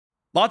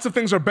Lots of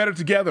things are better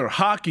together.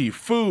 Hockey,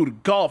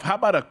 food, golf. How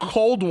about a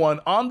cold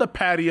one on the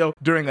patio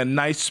during a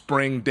nice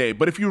spring day?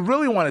 But if you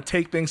really want to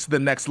take things to the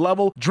next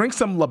level, drink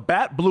some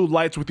Labatt Blue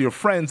Lights with your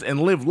friends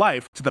and live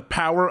life to the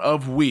power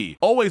of we.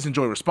 Always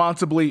enjoy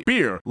responsibly.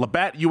 Beer,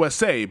 Labatt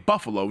USA,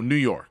 Buffalo, New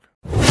York.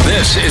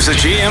 This is the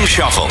GM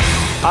Shuffle.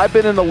 I've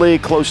been in the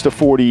league close to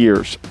 40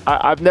 years.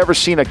 I've never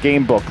seen a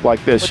game book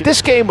like this.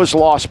 This game was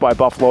lost by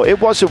Buffalo. It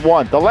wasn't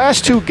won. The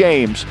last two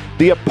games,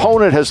 the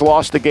opponent has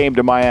lost the game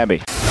to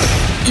Miami.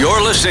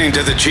 You're listening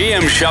to the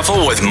GM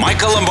Shuffle with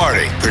Michael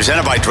Lombardi,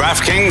 presented by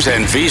DraftKings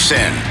and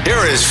VSiN.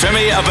 Here is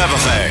Femi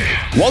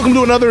Abebefe. Welcome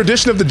to another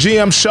edition of the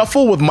GM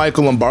Shuffle with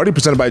Michael Lombardi,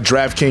 presented by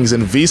DraftKings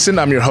and VSiN.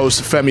 I'm your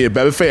host, Femi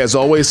Abebefe. As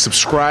always,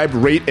 subscribe,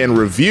 rate, and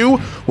review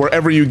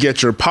wherever you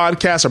get your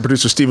podcasts. Our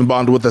producer, Stephen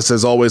Bond, with us,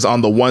 as always,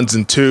 on the ones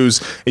and twos.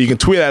 And you can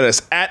tweet at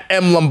us at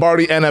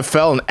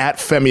MLombardiNFL and at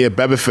Femi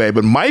Abebefe.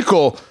 But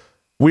Michael,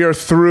 we are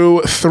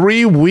through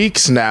 3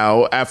 weeks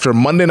now after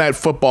Monday Night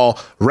Football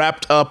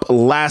wrapped up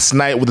last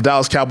night with the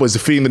Dallas Cowboys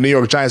defeating the New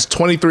York Giants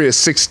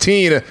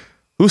 23-16.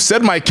 Who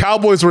said my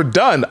Cowboys were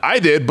done? I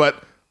did,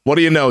 but what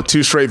do you know?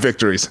 2 straight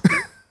victories.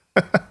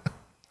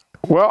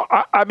 Well,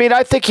 I mean,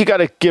 I think you got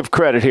to give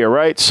credit here,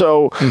 right?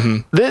 So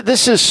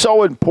this is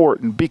so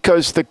important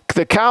because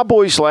the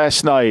Cowboys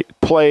last night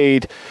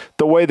played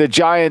the way the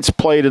Giants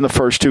played in the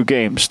first 2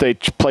 games. They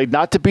played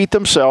not to beat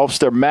themselves.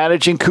 They're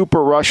managing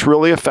Cooper Rush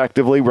really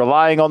effectively,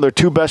 relying on their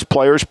 2 best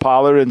players,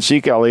 Pollard and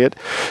Zeke Elliott.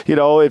 You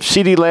know, if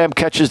CeeDee Lamb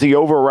catches the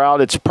over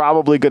route, it's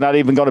probably not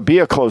even going to be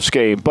a close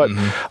game. But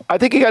I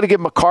think you got to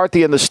give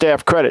McCarthy and the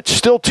staff credit.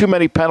 Still too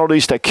many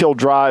penalties that kill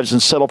drives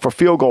and settle for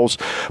field goals,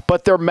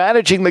 but they're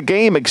managing the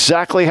game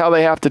exactly how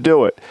they have to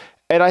do it.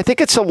 And I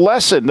think it's a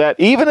lesson that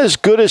even as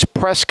good as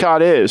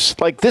Prescott is,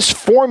 like this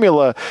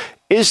formula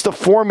is the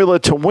formula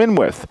to win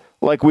with.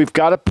 Like, we've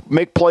got to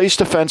make plays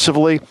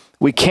defensively.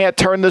 We can't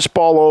turn this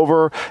ball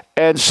over.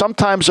 And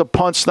sometimes a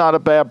punt's not a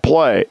bad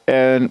play.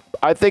 And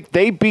I think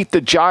they beat the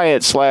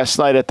Giants last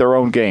night at their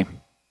own game.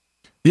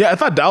 Yeah, I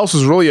thought Dallas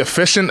was really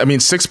efficient. I mean,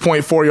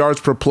 6.4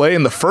 yards per play.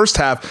 In the first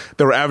half,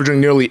 they were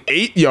averaging nearly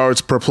 8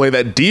 yards per play.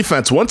 That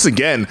defense, once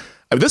again,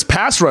 I mean, this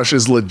pass rush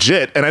is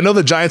legit, and I know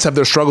the Giants have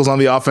their struggles on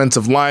the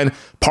offensive line.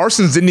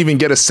 Parsons didn't even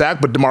get a sack,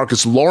 but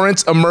DeMarcus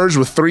Lawrence emerged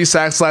with 3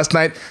 sacks last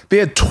night. They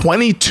had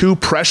 22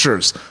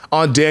 pressures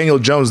on Daniel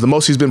Jones, the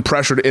most he's been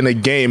pressured in a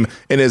game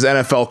in his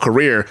NFL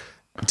career.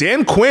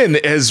 Dan Quinn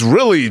has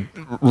really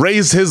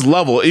raised his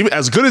level. Even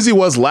as good as he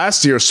was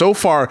last year, so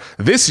far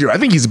this year, I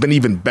think he's been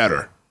even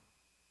better.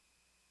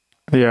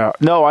 Yeah,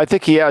 no, I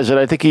think he has, and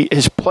I think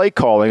his play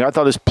calling, I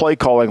thought his play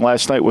calling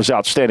last night was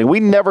outstanding. We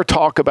never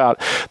talk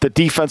about the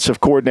defensive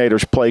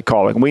coordinator's play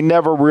calling. We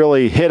never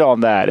really hit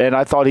on that, and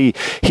I thought he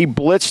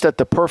blitzed at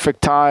the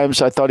perfect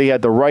times. I thought he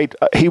had the right,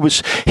 he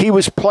was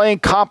playing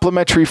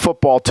complementary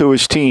football to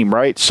his team,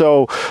 right?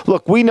 So,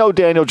 look, we know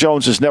Daniel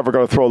Jones is never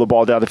going to throw the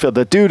ball down the field.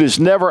 The dude has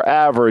never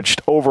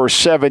averaged over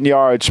 7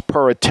 yards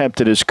per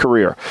attempt in his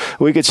career.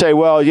 We could say,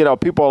 well, you know,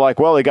 people are like,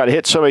 well, he got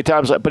hit so many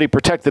times, but he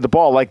protected the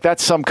ball. Like,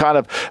 that's some kind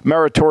of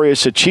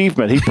meritorious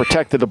achievement. He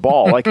protected the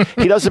ball. Like,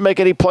 he doesn't make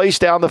any plays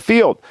down the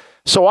field.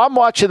 So I'm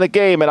watching the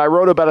game, and I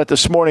wrote about it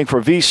this morning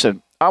for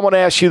VSiN. I want to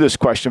ask you this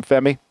question,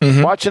 Femi.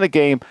 Watching the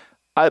game,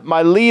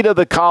 my lead of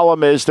the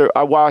column is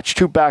I watch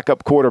 2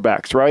 backup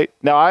quarterbacks, right?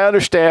 Now, I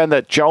understand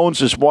that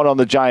Jones is one on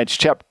the Giants'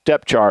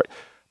 depth chart,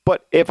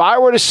 but if I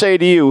were to say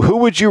to you, who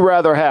would you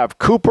rather have,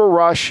 Cooper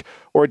Rush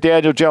or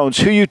Daniel Jones?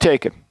 Who you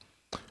taking?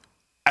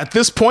 At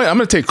this point, I'm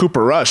going to take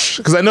Cooper Rush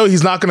because I know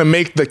he's not going to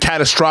make the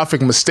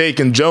catastrophic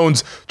mistake, and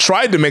Jones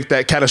tried to make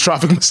that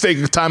catastrophic mistake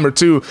a time or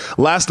 2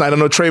 last night. I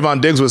know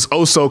Trayvon Diggs was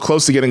so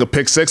close to getting a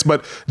pick 6,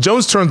 but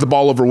Jones turns the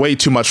ball over way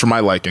too much for my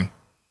liking.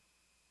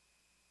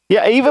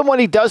 Yeah, even when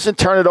he doesn't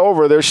turn it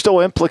over, there's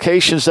still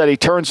implications that he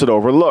turns it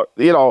over. Look,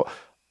 you know,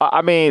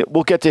 I mean,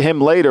 we'll get to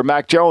him later,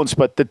 Mac Jones,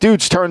 but the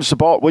dude turns the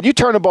ball. When you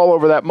turn the ball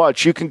over that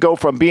much, you can go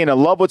from being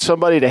in love with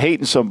somebody to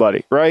hating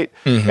somebody, right?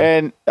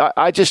 And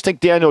I just think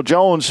Daniel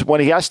Jones, when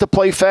he has to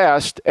play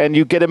fast and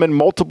you get him in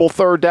multiple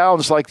third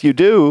downs like you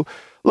do,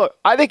 look,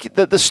 I think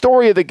the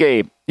story of the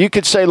game, you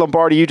could say,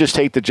 Lombardi, you just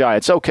hate the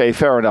Giants. Okay,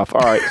 fair enough.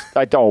 All right,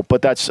 I don't,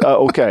 but that's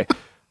okay.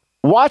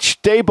 Watch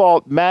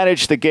Daboll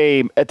manage the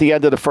game at the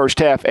end of the first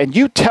half, and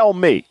you tell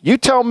me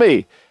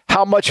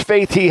how much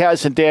faith he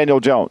has in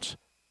Daniel Jones.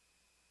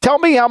 Tell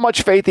me how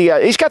much faith he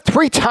has. He's got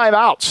 3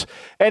 timeouts,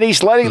 and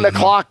he's letting the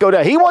clock go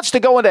down. He wants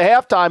to go into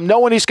halftime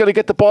knowing he's going to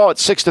get the ball at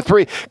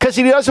 6-3 because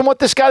he doesn't want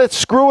this guy to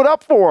screw it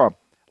up for him.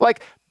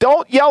 Like,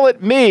 don't yell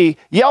at me,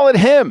 yell at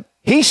him.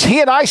 He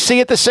and I see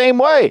it the same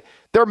way.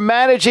 They're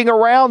managing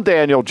around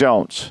Daniel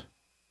Jones.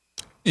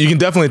 You can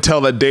definitely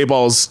tell that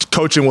Daboll's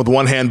coaching with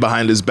one hand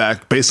behind his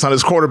back based on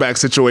his quarterback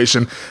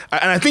situation.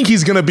 And I think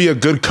he's going to be a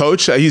good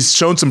coach. He's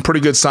shown some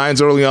pretty good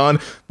signs early on.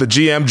 The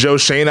GM, Joe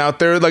Shane, out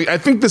there. Like, I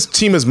think this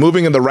team is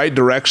moving in the right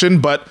direction,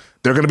 but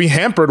they're going to be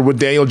hampered with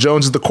Daniel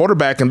Jones as the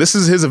quarterback, and this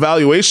is his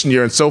evaluation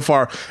year, and so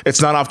far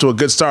it's not off to a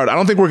good start. I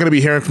don't think we're going to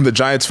be hearing from the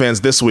Giants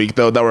fans this week,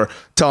 though, that were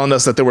telling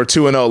us that they were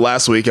 2-0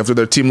 last week after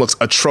their team looks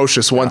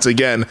atrocious once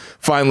again,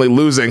 finally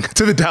losing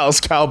to the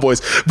Dallas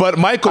Cowboys. But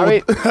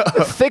Michael,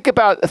 think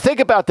about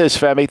this,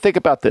 Femi. Think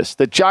about this.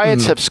 The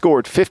Giants have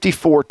scored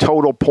 54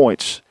 total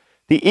points.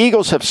 The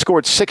Eagles have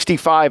scored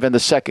 65 in the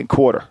second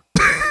quarter.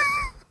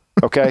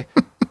 Okay?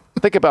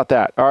 Think about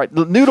that. All right.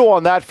 Noodle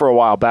on that for a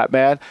while,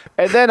 Batman.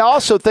 And then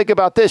also think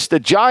about this. The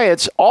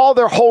Giants,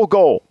 their whole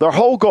goal,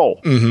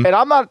 and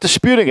I'm not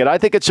disputing it. I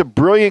think it's a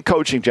brilliant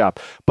coaching job.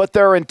 But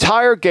their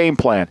entire game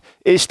plan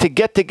is to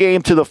get the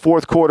game to the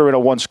fourth quarter in a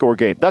one-score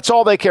game. That's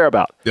all they care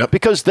about. Yep.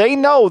 Because they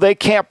know they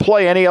can't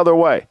play any other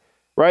way,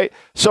 right?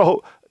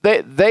 So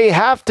they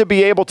have to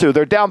be able to.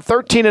 They're down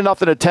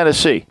 13-0 to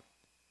Tennessee.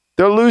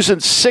 They're losing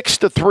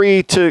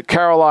 6-3 to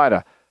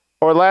Carolina.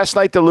 Or last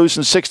night they're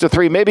losing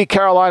 6-3. Maybe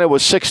Carolina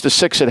was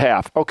 6-6 at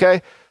half.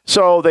 Okay,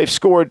 so they've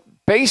scored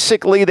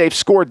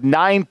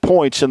 9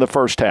 points in the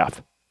first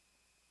half.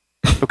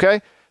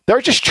 Okay, they're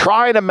just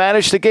trying to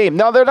manage the game.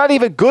 Now they're not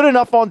even good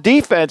enough on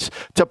defense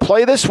to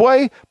play this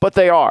way, but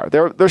they are.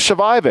 They're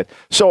surviving.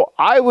 So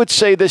I would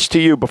say this to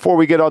you before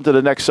we get on to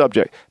the next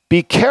subject: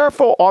 be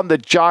careful on the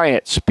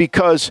Giants,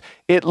 because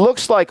it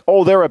looks like,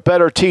 they're a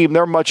better team.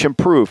 They're much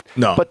improved.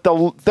 No. But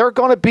they're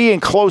going to be in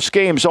close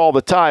games all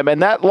the time.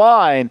 And that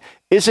line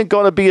isn't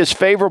going to be as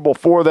favorable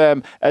for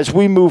them as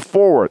we move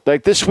forward.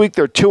 Like this week,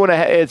 they're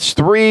 2.5. It's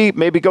 3,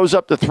 maybe goes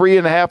up to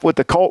 3.5 with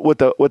the Colt,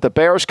 with the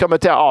Bears coming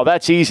down. Oh,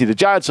 that's easy. The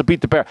Giants will beat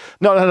the Bears.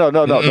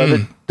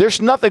 No.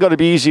 There's nothing going to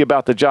be easy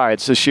about the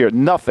Giants this year.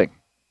 Nothing.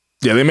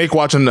 Yeah, they make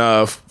watching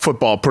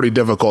football pretty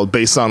difficult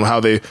based on how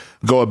they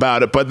go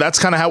about it. But that's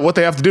kind of what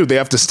they have to do. They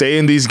have to stay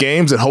in these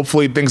games, and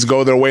hopefully things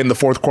go their way in the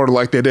fourth quarter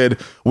like they did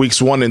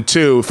weeks 1 and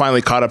 2.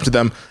 Finally caught up to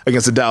them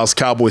against the Dallas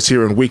Cowboys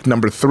here in week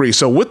number 3.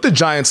 So with the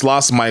Giants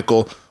loss,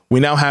 Michael,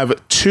 we now have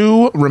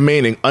 2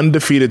 remaining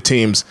undefeated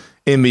teams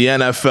in the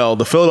NFL,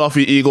 the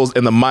Philadelphia Eagles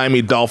and the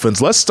Miami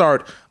Dolphins. Let's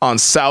start on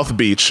South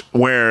Beach,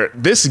 where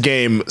this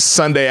game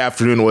Sunday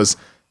afternoon was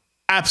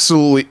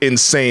absolutely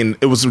insane.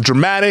 It was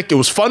dramatic. It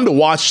was fun to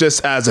watch this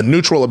as a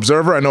neutral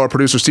observer. I know our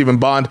producer, Stephen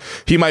Bond,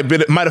 he might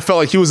have felt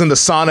like he was in the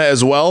sauna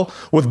as well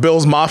with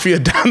Bills Mafia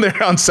down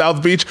there on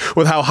South Beach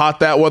with how hot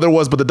that weather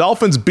was. But the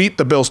Dolphins beat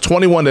the Bills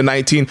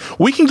 21-19.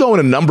 We can go in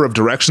a number of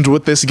directions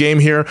with this game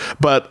here,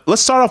 but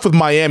let's start off with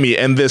Miami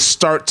and this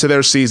start to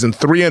their season,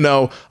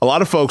 3-0. A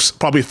lot of folks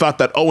probably thought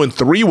that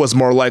 0-3 was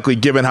more likely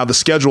given how the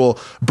schedule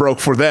broke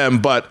for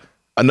them, but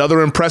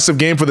another impressive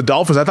game for the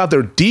Dolphins. I thought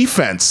their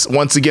defense,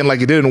 once again, like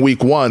it did in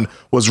week 1,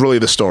 was really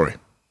the story.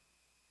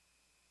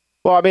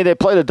 Well, I mean, they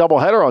played a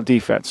doubleheader on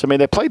defense. I mean,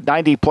 they played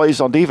 90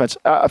 plays on defense.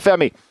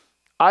 Femi,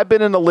 I've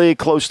been in the league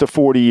close to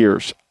 40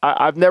 years.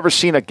 I've never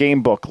seen a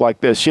game book like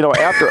this. You know,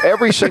 after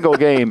every single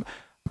game,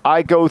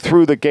 I go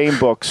through the game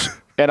books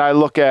and I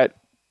look at,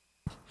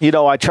 I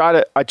go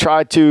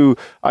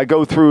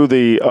through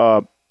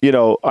the,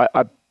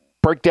 I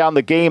break down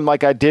the game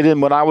like I did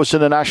when I was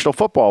in the National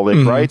Football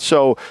League, right?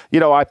 So,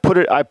 I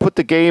put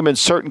the game in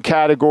certain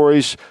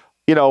categories,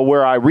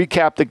 where I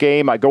recap the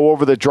game, I go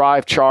over the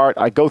drive chart,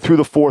 I go through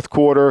the fourth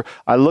quarter,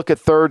 I look at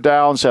third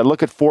downs, I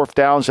look at fourth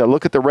downs, I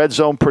look at the red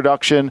zone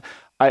production.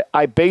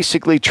 I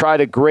basically try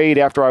to grade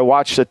after I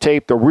watch the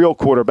tape the real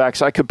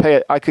quarterbacks.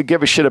 I could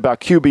give a shit about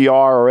QBR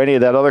or any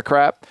of that other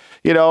crap.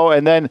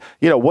 And then,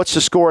 what's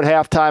the score at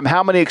halftime?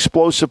 How many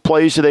explosive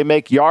plays do they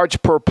make? Yards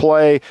per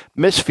play,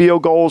 missed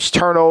field goals,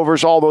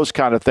 turnovers, all those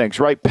kind of things,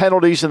 right?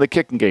 Penalties in the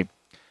kicking game.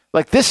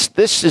 Like this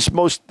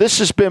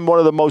has been one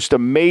of the most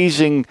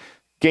amazing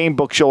game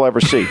books you'll ever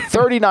see.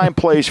 39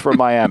 plays for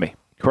Miami,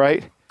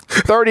 right?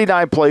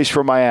 39 plays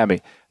for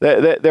Miami.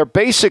 They're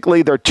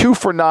 2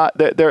 for not.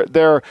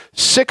 They're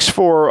 6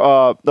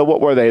 for.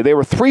 What were they? They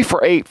were 3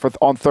 for 8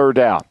 on third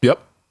down.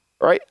 Yep.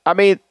 Right. I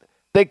mean,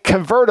 they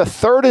convert a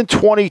 3rd and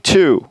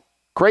 22.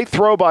 Great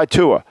throw by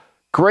Tua.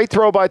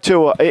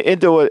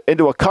 Into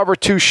a cover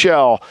 2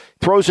 shell.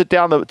 Throws it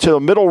down to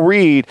the middle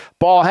read.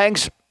 Ball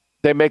hangs.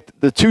 They make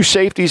the 2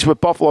 safeties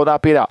with Buffalo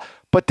not being out.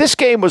 But this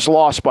game was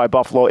lost by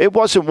Buffalo. It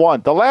wasn't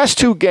won. The last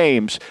 2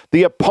 games,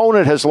 the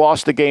opponent has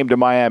lost the game to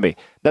Miami.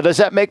 Now, does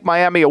that make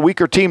Miami a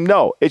weaker team?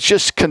 No. It's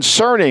just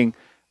concerning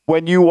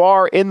when you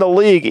are in the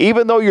league.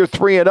 Even though you're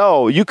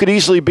 3-0, you could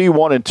easily be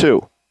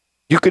 1-2.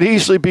 You could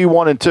easily be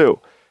 1-2.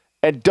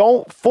 And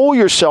don't fool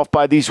yourself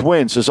by these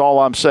wins is all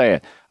I'm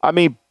saying. I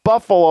mean,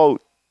 Buffalo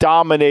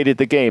dominated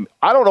the game.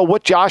 I don't know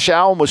what Josh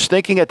Allen was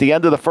thinking at the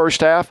end of the first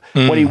half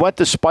when he went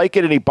to spike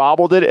it and he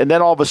bobbled it, and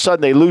then all of a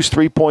sudden they lose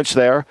 3 points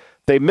there.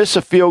 They miss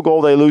a field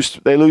goal, they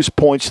lose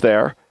points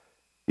there.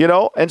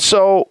 And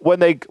so when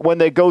they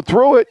go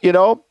through it, they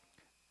have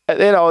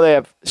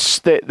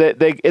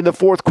they in the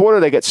fourth quarter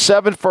they get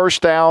 7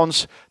 first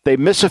downs, they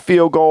miss a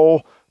field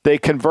goal, they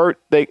convert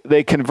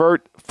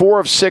 4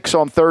 of 6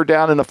 on third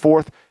down in the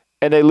fourth,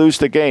 and they lose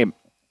the game.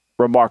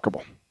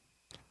 Remarkable.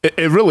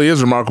 It really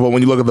is remarkable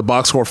when you look at the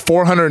box score.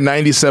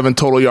 497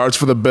 total yards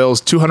for the Bills,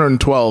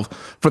 212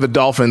 for the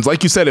Dolphins.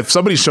 Like you said, if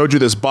somebody showed you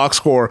this box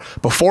score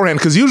beforehand,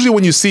 because usually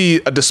when you see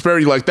a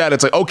disparity like that,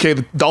 it's like, okay,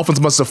 the Dolphins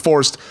must have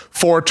forced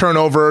 4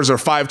 turnovers or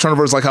 5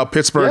 turnovers like how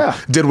Pittsburgh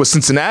did with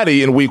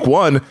Cincinnati in week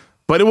 1.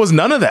 But it was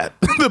none of that.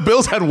 The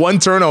Bills had 1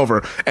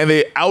 turnover, and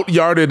they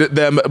out-yarded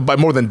them by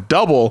more than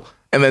double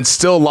and then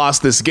still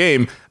lost this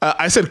game.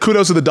 I said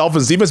kudos to the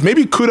Dolphins defense,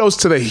 maybe kudos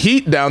to the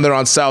Heat down there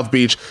on South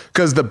Beach,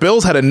 because the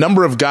Bills had a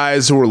number of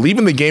guys who were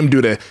leaving the game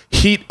due to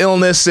heat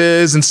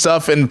illnesses and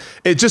stuff, and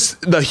it just,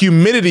 the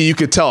humidity, you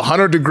could tell,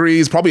 100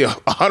 degrees, probably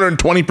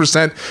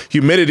 120%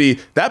 humidity,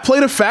 that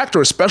played a factor,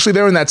 especially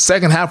there in that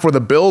second half where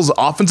the Bills'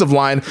 offensive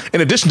line,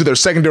 in addition to their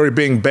secondary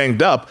being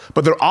banged up,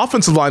 but their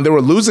offensive line, they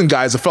were losing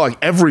guys, it felt like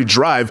every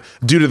drive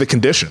due to the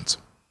conditions.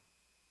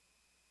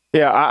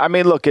 Yeah, I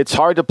mean, look, it's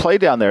hard to play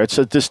down there. It's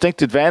a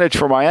distinct advantage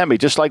for Miami,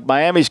 just like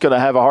Miami's going to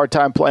have a hard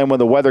time playing when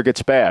the weather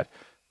gets bad,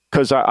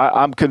 because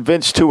I'm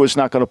convinced Tua's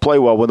not going to play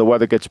well when the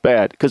weather gets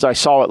bad, because I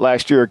saw it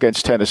last year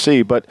against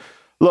Tennessee. But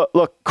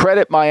look,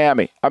 credit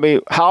Miami. I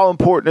mean, how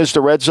important is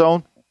the red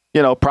zone?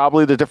 You know,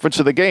 probably the difference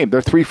of the game.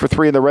 They're 3 for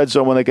 3 in the red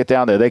zone when they get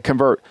down there. They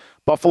convert.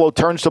 Buffalo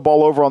turns the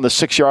ball over on the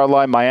 6-yard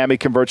line. Miami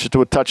converts it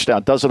to a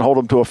touchdown, doesn't hold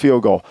them to a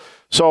field goal.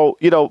 So,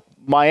 you know,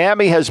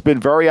 Miami has been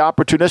very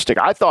opportunistic.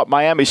 I thought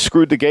Miami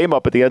screwed the game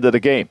up at the end of the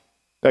game.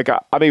 Like,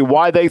 I mean,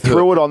 why they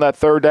threw it on that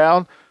third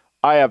down,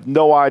 I have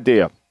no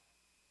idea.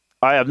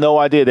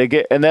 They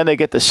get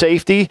the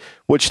safety,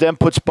 which then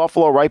puts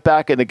Buffalo right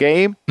back in the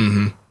game.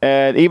 Mm-hmm.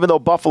 And even though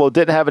Buffalo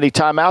didn't have any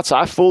timeouts,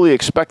 I fully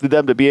expected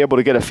them to be able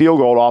to get a field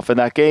goal off in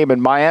that game.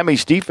 And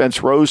Miami's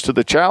defense rose to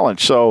the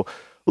challenge. So,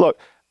 look,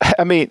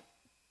 I mean,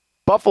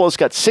 Buffalo's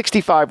got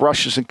 65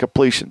 rushes and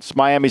completions.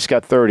 Miami's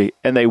got 30,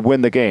 and they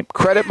win the game.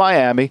 Credit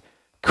Miami.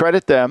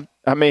 Credit them.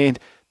 I mean,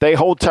 they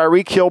hold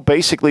Tyreek Hill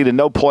basically to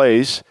no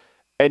plays,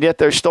 and yet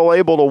they're still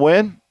able to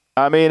win.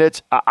 I mean,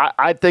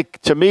 I think,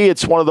 to me,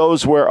 it's one of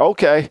those where,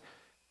 okay,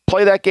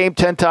 play that game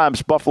 10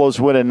 times, Buffalo's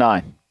winning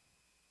 9.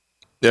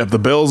 Yeah, the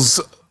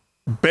Bills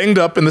banged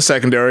up in the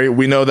secondary.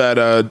 We know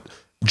that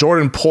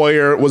Jordan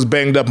Poyer was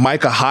banged up.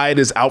 Micah Hyde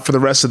is out for the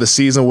rest of the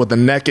season with a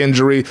neck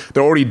injury.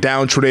 They're already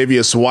down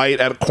Tre'Davious White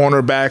at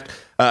cornerback.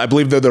 I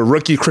believe the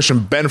rookie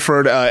Christian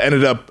Benford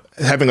ended up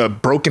having a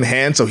broken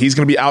hand, so he's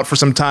going to be out for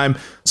some time.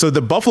 So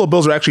the Buffalo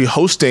Bills are actually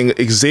hosting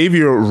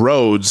Xavier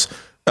Rhodes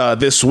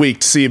this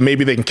week to see if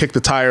maybe they can kick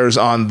the tires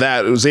on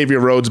that.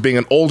 Xavier Rhodes being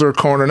an older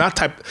corner,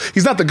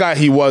 he's not the guy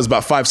he was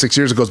about 5-6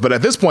 years ago, but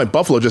at this point,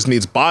 Buffalo just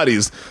needs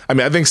bodies. I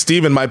mean, I think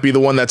Steven might be the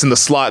one that's in the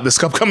slot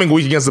this upcoming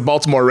week against the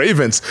Baltimore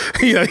Ravens.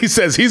 You know, he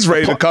says he's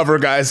ready to cover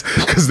guys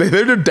because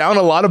they're down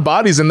a lot of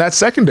bodies in that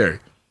secondary.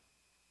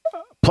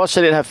 Plus,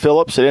 they didn't have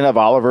Phillips. They didn't have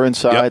Oliver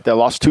inside. Yep. They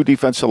lost 2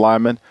 defensive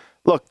linemen.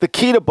 Look, the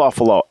key to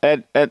Buffalo,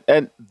 and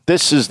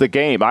this is the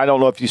game. I don't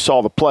know if you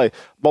saw the play.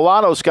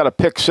 Milano's got a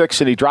pick 6,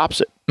 and he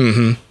drops it.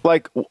 Mm-hmm.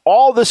 Like,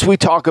 all this we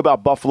talk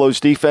about Buffalo's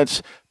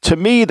defense, to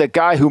me, the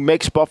guy who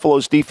makes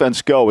Buffalo's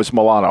defense go is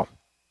Milano.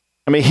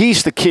 I mean,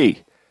 he's the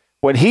key.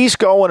 When he's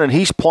going and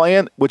he's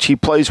playing, which he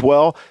plays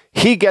well,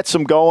 he gets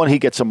them going. He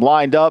gets them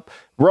lined up.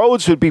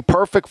 Rhodes would be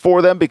perfect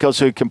for them because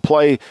he can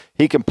play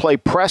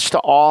press to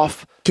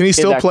off. Can he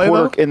still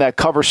play in that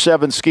cover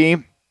 7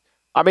 scheme?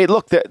 I mean,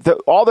 look,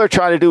 all they're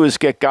trying to do is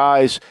get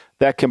guys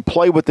that can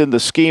play within the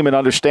scheme and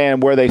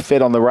understand where they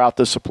fit on the route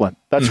discipline.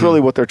 That's really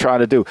what they're trying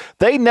to do.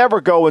 They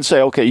never go and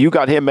say, okay, you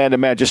got him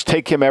man-to-man, just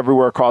take him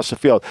everywhere across the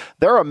field.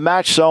 They're a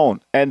match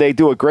zone, and they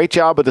do a great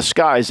job of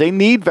disguise. They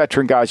need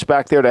veteran guys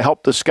back there to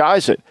help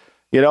disguise it,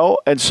 you know?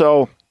 And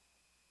so,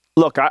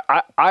 look,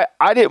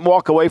 I didn't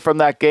walk away from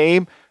that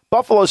game.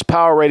 Buffalo's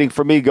power rating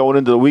for me going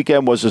into the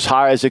weekend was as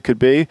high as it could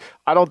be.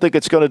 I don't think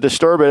it's going to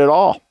disturb it at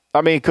all. I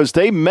mean, because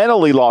they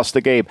mentally lost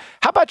the game.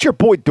 How about your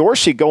boy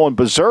Dorsey going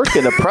berserk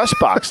in the press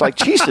box? Like,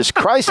 Jesus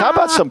Christ, how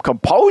about some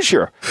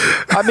composure?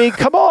 I mean,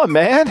 come on,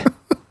 man.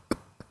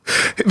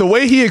 The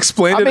way he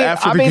explained it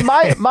after the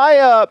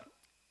game.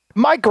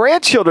 My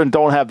grandchildren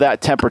don't have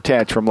that temper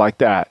tantrum like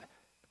that.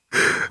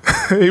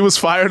 He was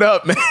fired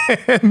up,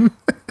 man.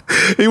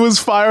 He was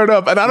fired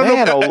up. And I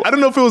don't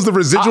know if it was the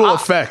residual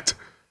effect.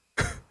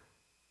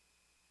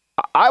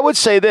 I would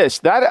say this,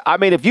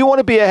 if you want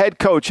to be a head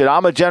coach and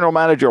I'm a general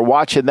manager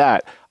watching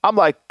that, I'm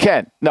like,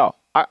 Ken, no,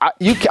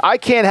 I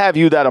can't have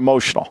you that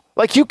emotional.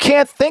 Like, you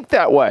can't think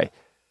that way.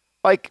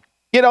 Like,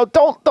 you know,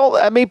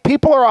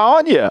 people are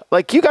on you.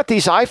 Like, you got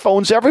these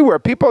iPhones everywhere.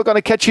 People are going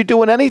to catch you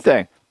doing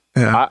anything.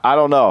 Yeah. I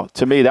don't know.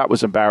 To me, that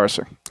was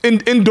embarrassing.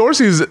 In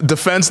Dorsey's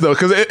defense, though,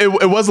 because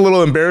it was a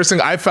little embarrassing.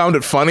 I found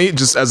it funny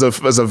just as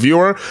a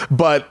viewer.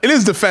 But in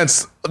his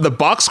defense, the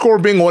box score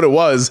being what it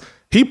was,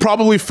 he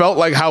probably felt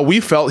like how we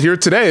felt here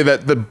today,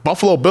 that the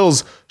Buffalo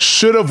Bills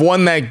should have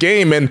won that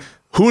game. And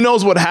who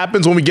knows what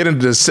happens when we get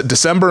into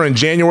December and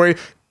January.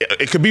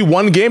 it could be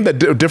one game that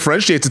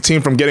differentiates a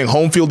team from getting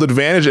home field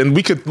advantage. And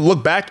we could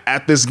look back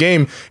at this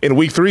game in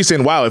week 3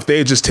 saying, wow, if they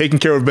had just taken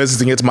care of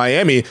business against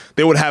Miami,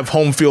 they would have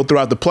home field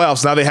throughout the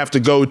playoffs. Now they have to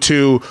go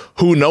to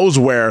who knows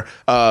where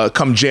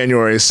come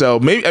January. So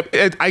maybe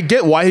I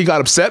get why he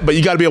got upset, but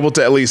you got to be able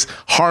to at least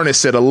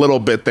harness it a little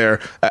bit there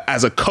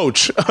as a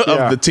coach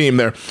of the team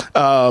there.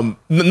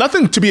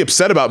 Nothing to be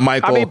upset about,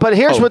 Michael. I mean, but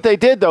here's what they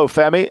did, though,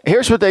 Femi.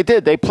 Here's what they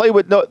did. They played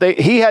with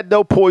he had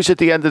no poise at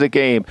the end of the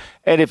game.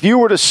 And if you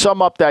were to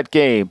sum up that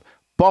game,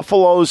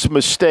 Buffalo's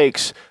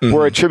mistakes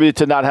were attributed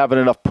to not having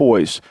enough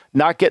poise,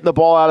 not getting the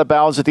ball out of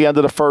bounds at the end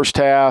of the first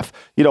half,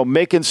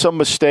 making some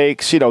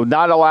mistakes,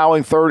 not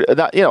allowing a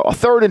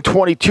 3rd and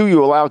 22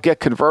 you allow get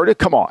converted.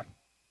 Come on.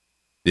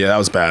 Yeah, that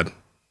was bad.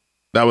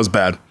 That was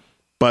bad.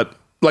 But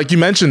like you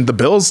mentioned, the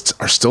Bills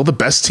are still the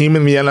best team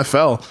in the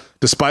NFL,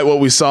 despite what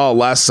we saw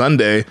last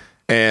Sunday.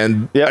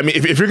 And I mean,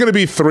 if you're going to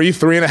be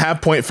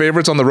 3.5 point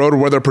favorites on the road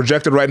where they're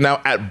projected right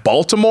now at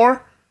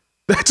Baltimore,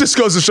 that just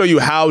goes to show you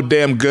how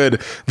damn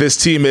good this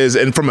team is.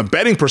 And from a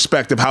betting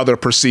perspective, how they're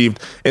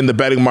perceived in the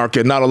betting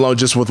market, not alone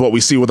just with what we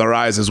see with our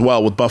eyes as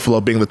well, with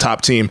Buffalo being the top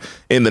team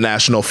in the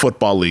National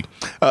Football League.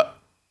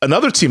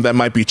 Another team that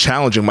might be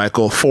challenging,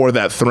 Michael, for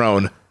that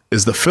throne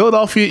is the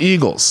Philadelphia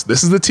Eagles.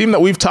 This is the team that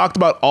we've talked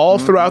about all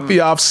throughout the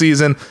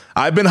offseason.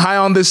 I've been high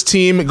on this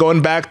team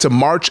going back to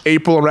March,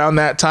 April, around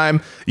that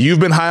time. You've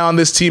been high on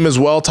this team as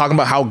well, talking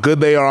about how good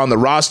they are on the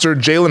roster.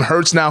 Jalen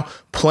Hurts now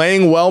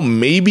playing well,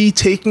 maybe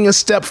taking a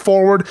step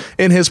forward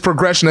in his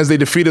progression as they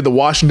defeated the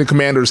Washington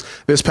Commanders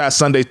this past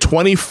Sunday,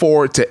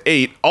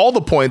 24-8. All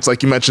the points,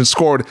 like you mentioned,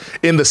 scored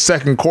in the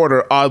second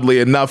quarter, oddly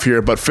enough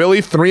here. But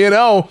Philly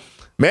 3-0.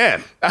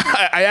 Man,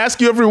 I ask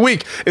you every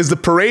week, is the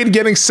parade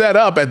getting set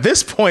up? At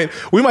this point,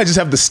 we might just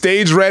have the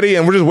stage ready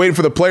and we're just waiting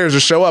for the players to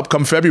show up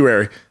come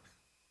February.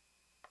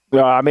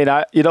 No, I mean,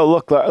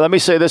 look, let me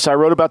say this. I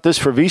wrote about this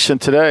for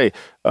VSiN today.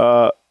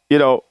 Are they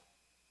going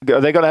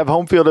to have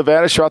home field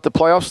advantage throughout the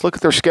playoffs? Look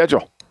at their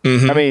schedule.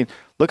 I mean,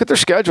 look at their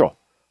schedule.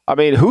 I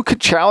mean, who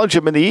could challenge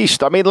them in the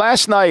East? I mean,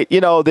 last night,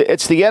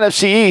 it's the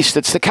NFC East.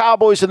 It's the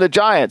Cowboys and the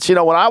Giants. When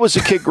I was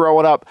a kid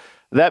growing up,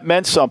 that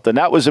meant something.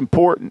 That was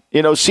important.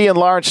 Seeing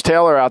Lawrence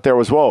Taylor out there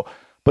was, whoa.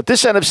 But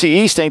this NFC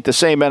East ain't the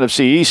same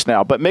NFC East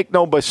now. But make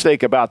no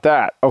mistake about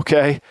that,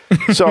 okay?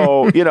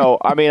 So,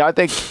 I mean, I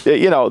think,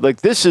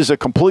 this is a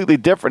completely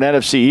different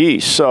NFC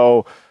East.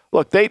 So,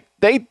 look, they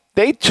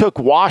took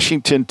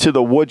Washington to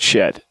the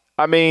woodshed.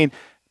 I mean,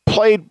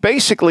 played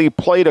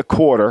a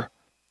quarter,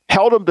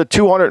 held them to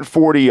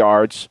 240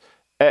 yards,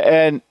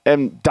 and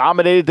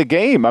dominated the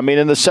game. I mean,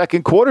 in the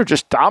second quarter,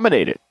 just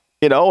dominated.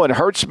 And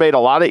Hurts made a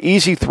lot of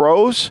easy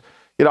throws.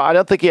 I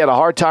don't think he had a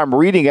hard time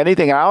reading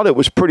anything out. It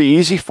was pretty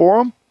easy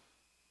for him.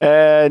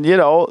 And,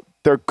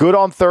 they're good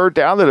on third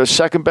down. They're the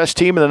second best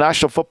team in the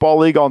National Football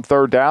League on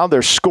third down.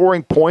 They're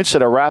scoring points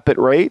at a rapid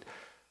rate.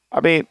 I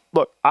mean,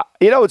 look,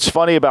 it's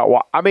funny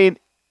about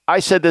I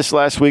said this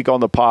last week on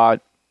the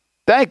pod.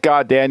 Thank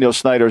God Daniel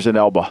Snyder's an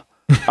Elba.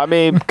 I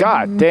mean,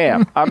 God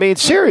damn. I mean,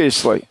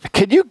 seriously,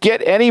 can you get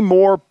any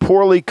more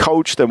poorly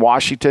coached than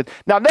Washington?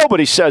 Now,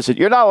 nobody says it.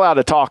 You're not allowed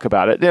to talk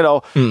about it,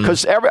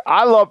 because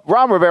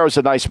Ron Rivera's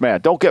a nice man.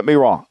 Don't get me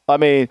wrong. I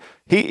mean,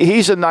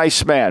 he's a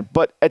nice man.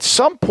 But at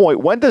some point,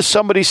 when does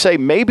somebody say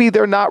maybe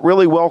they're not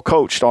really well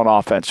coached on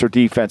offense or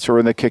defense or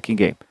in the kicking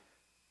game?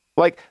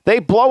 Like, they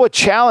blow a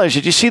challenge.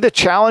 Did you see the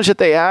challenge that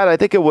they had? I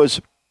think it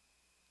was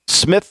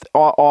Smith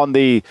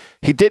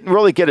he didn't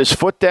really get his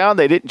foot down.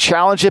 They didn't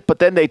challenge it, but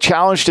then they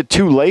challenged it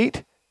too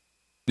late.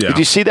 Yeah. Did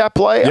you see that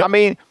play? Yep. I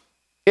mean,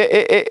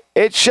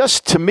 it's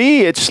just, to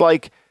me, it's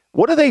like,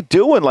 what are they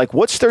doing? Like,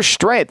 what's their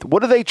strength?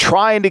 What are they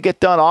trying to get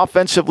done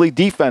offensively,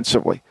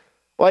 defensively?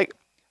 Like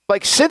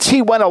since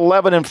he went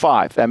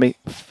 11-5,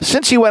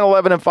 since he went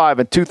 11-5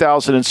 in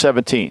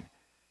 2017,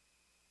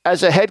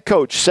 as a head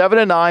coach,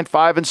 7-9,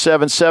 5-7,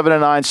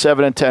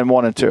 7-9,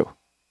 7-10, 1-2.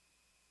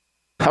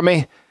 I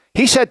mean,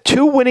 he's had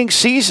 2 winning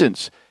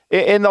seasons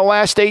in the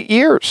last 8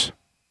 years.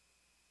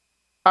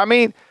 I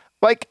mean,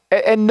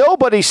 and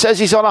nobody says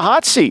he's on a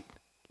hot seat.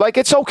 Like,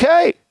 it's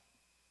okay.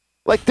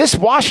 Like, this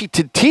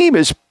Washington team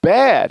is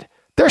bad.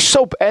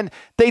 And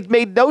they've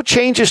made no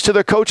changes to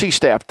their coaching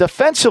staff.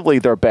 Defensively,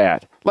 they're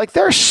bad. Like,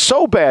 they're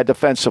so bad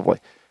defensively.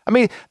 I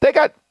mean,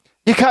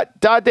 you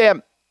got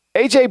goddamn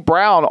A.J.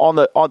 Brown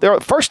on their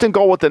first and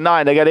goal with the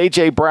 9. They got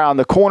A.J. Brown.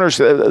 The corners,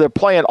 they're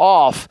playing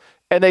off.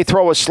 And they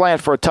throw a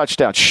slant for a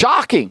touchdown.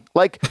 Shocking.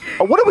 Like,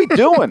 what are we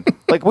doing?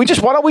 Why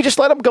don't we just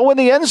let them go in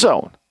the end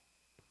zone?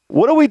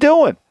 What are we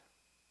doing?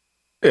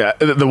 Yeah,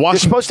 They're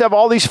supposed to have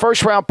all these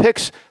first-round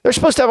picks. They're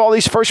supposed to have all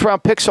these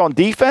first-round picks on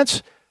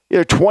defense.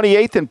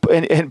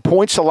 28th in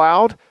points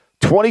allowed,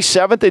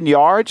 27th in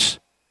yards.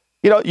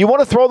 You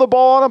want to throw the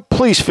ball on them?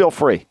 Please feel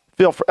free.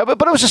 But it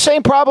was the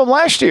same problem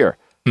last year.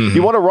 Mm-hmm.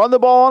 You want to run the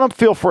ball on them?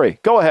 Feel free.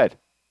 Go ahead.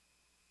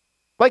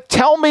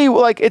 Tell me,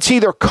 it's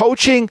either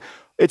coaching,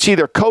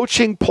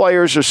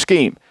 players, or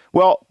scheme.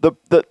 Well,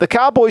 the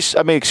Cowboys,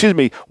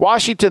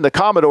 Washington, the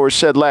Commodores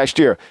said last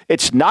year,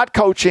 it's not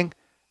coaching,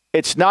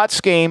 it's not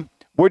scheme.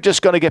 We're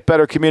just going to get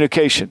better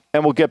communication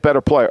and we'll get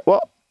better players.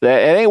 Well, it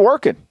ain't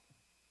working.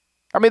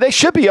 I mean, they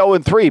should be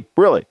 0-3,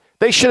 really.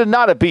 They should have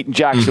not have beaten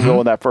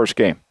Jacksonville in that first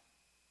game.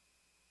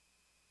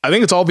 I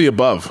think it's all the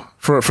above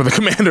for the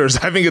Commanders.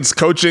 I think it's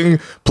coaching,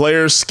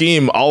 players,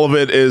 scheme. All of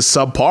it is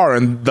subpar,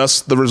 and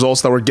thus the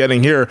results that we're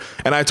getting here.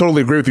 And I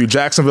totally agree with you.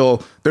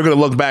 Jacksonville, they're going to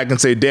look back and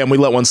say, damn, we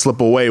let one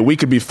slip away. We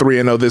could be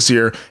 3-0 this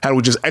year had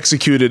we just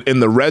executed in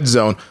the red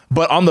zone.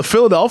 But on the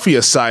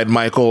Philadelphia side,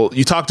 Michael,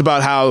 you talked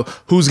about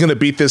who's going to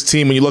beat this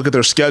team. When you look at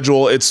their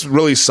schedule, it's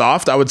really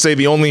soft. I would say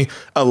the only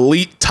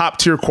elite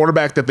top-tier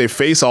quarterback that they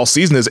face all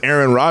season is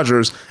Aaron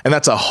Rodgers, and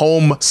that's a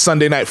home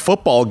Sunday night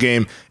football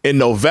game in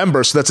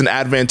November. So that's an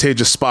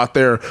advantageous spot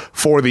there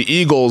for the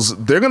Eagles.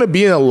 They're going to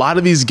be in a lot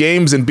of these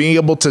games and being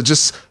able to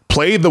just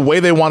play the way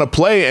they want to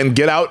play and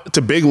get out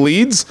to big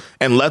leads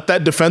and let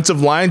that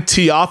defensive line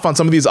tee off on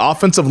some of these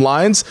offensive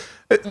lines.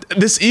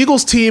 This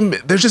Eagles team,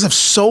 they just have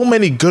so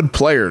many good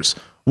players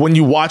when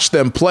you watch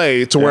them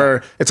play to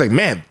where it's like,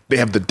 man, they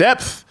have the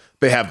depth.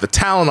 They have the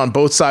talent on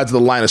both sides of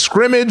the line of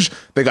scrimmage.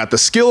 They got the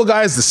skill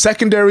guys. The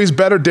secondary is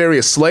better.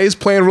 Darius Slay's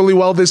playing really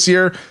well this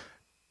year.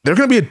 They're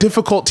going to be a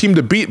difficult team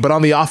to beat. But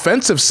on the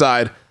offensive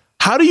side,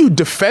 how do you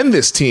defend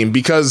this team?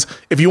 Because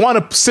if you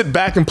want to sit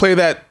back and play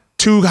that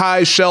too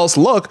high shells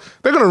look,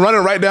 they're going to run it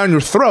right down your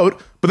throat.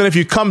 But then if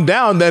you come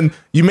down, then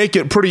you make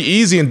it pretty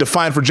easy and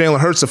defined for Jalen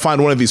Hurts to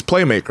find one of these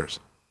playmakers.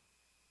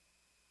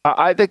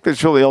 I think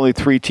there's really only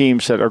three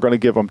teams that are going to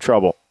give them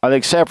trouble. I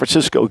think San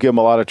Francisco will give them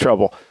a lot of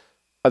trouble.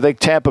 I think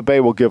Tampa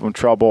Bay will give them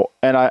trouble,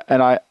 and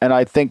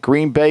I think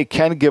Green Bay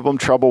can give them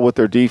trouble with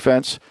their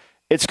defense.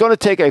 It's going to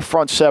take a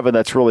front seven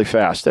that's really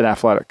fast and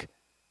athletic.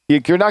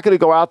 You're not going to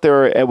go out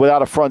there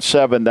without a front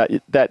seven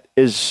that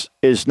is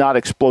not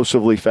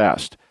explosively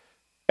fast.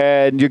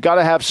 And you got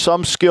to have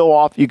some skill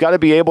off. You got to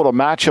be able to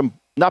match them,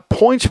 not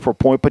points per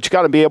point, but you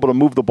got to be able to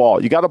move the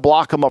ball. You got to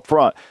block them up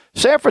front.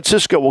 San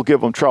Francisco will give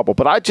them trouble,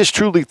 but I just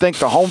truly think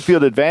the home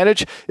field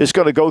advantage is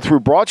going to go through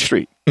Broad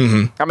Street.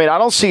 I mean, I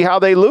don't see how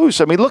they lose.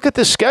 I mean, look at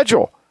this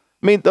schedule.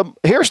 I mean,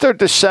 here's their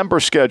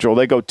December schedule.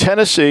 They go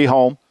Tennessee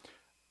home,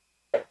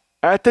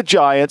 at the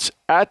Giants,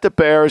 at the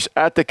Bears,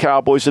 at the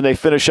Cowboys, and they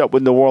finish up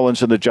with New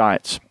Orleans and the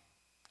Giants.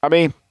 I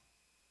mean,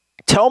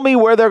 tell me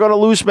where they're going to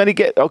lose many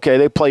games. Okay,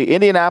 they play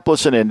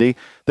Indianapolis and Indy.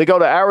 They go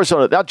to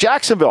Arizona. Now,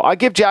 Jacksonville, I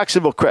give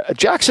Jacksonville credit.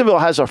 Jacksonville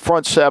has a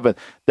front seven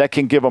that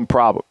can give them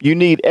problem. You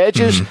need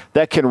edges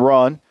that can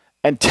run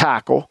and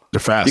tackle. They're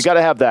fast. You got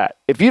to have that.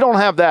 If you don't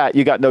have that,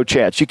 you got no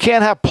chance. You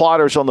can't have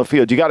plotters on the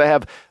field. You got to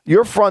have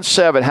your front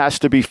seven has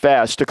to be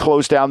fast to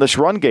close down this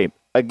run game.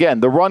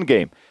 Again, the run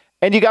game.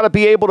 And you got to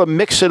be able to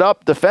mix it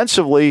up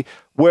defensively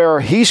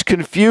where he's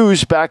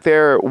confused back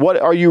there. What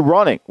are you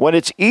running? When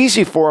it's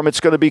easy for him, it's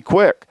going to be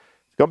quick.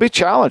 It's going to be a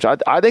challenge.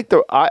 I think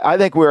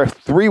we're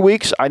 3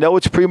 weeks. I know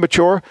it's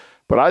premature,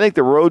 but I think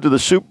the road to the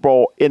Super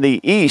Bowl in the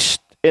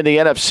East, in the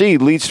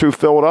NFC, leads through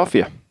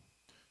Philadelphia.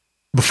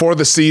 Before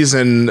the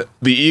season,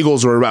 the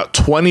Eagles were about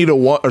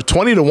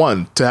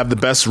 20-1 to have the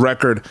best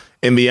record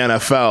in the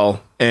NFL.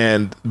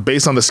 And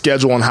based on the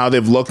schedule and how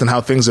they've looked and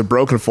how things have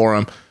broken for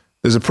them,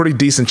 there's a pretty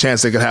decent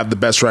chance they could have the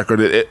best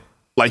record.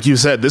 Like you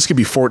said, this could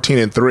be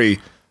 14-3,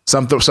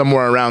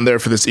 somewhere around there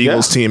for this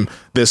Eagles team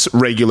this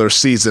regular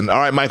season. All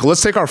right, Michael,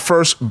 let's take our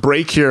first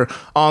break here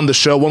on the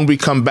show. When we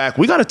come back,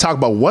 we got to talk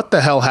about what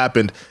the hell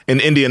happened in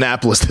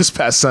Indianapolis this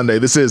past Sunday.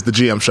 This is the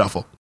GM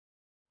Shuffle.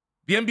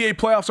 The NBA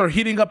playoffs are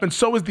heating up, and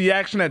so is the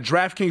action at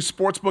DraftKings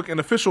Sportsbook, an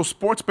official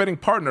sports betting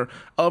partner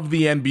of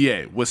the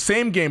NBA. With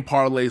same-game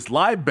parlays,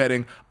 live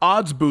betting,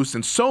 odds boosts,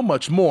 and so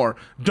much more,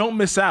 don't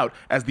miss out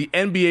as the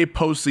NBA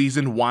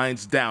postseason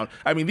winds down.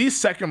 I mean, these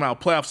second-round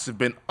playoffs have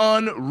been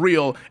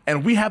unreal,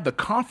 and we have the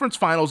conference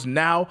finals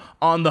now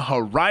on the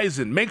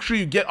horizon. Make sure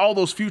you get all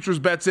those futures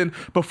bets in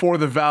before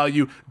the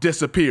value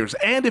disappears.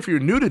 And if you're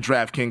new to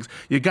DraftKings,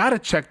 you got to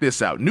check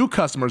this out. New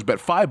customers bet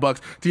 $5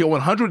 to get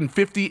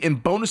 $150 in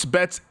bonus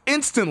bets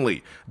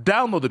instantly.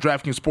 Download the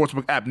DraftKings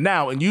Sportsbook app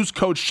now and use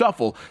code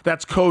SHUFFLE.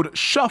 That's code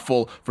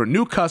SHUFFLE for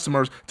new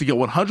customers to get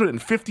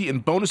 $150 in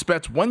bonus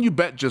bets when you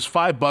bet just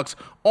 $5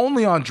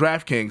 only on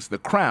DraftKings. The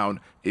crown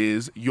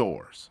is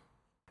yours.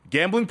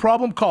 Gambling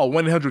problem? Call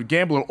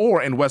 1-800-GAMBLER,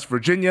 or in West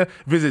Virginia,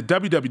 visit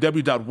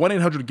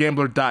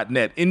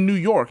www.1800gambler.net. In New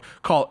York,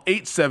 call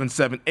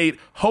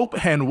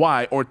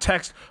 877-8-HOPE-NY or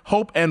text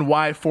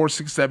HOPE-NY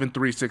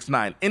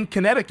 467-369. In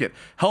Connecticut,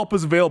 help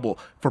is available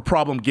for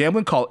problem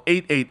gambling. Call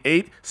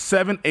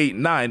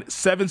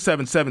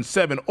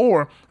 888-789-7777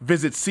 or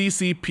visit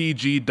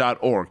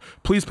ccpg.org.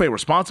 Please play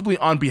responsibly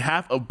on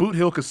behalf of Boot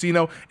Hill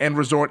Casino and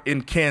Resort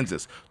in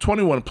Kansas.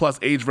 21 plus,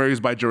 age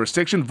varies by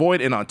jurisdiction, void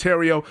in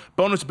Ontario.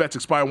 Bonus bets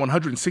expire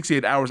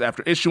 168 hours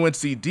after issuance.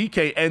 See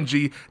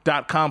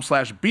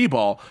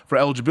dkng.com/bball for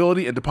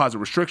eligibility and deposit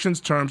restrictions,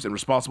 terms, and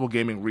responsible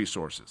gaming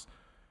resources.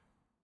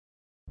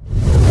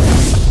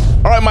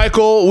 All right,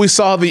 Michael, we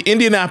saw the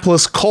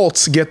Indianapolis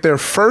Colts get their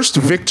first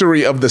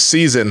victory of the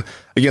season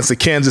against the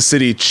Kansas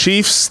City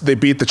Chiefs. They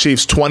beat the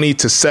Chiefs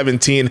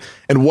 20-17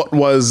 in what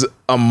was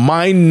a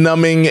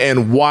mind-numbing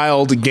and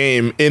wild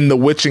game in the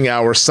witching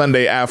hour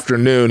Sunday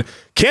afternoon.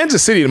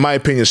 Kansas City, in my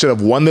opinion, should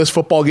have won this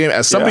football game.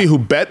 As somebody who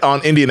bet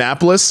on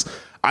Indianapolis,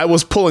 I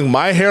was pulling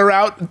my hair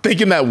out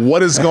thinking that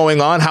what is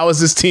going on? How is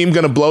this team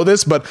going to blow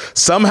this? But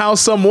somehow,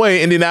 some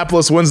way,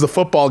 Indianapolis wins the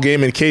football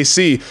game and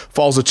KC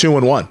falls to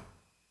 2-1.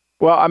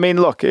 Well, I mean,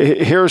 look,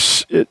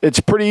 it's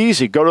pretty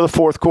easy. Go to the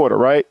fourth quarter,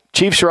 right?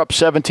 Chiefs are up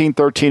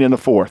 17-13 in the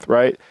fourth,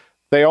 right?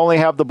 They only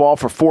have the ball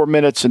for 4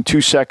 minutes and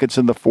 2 seconds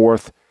in the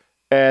fourth,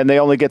 and they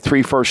only get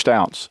 3 first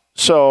downs.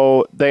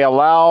 So they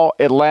allow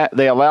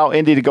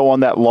Indy to go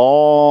on that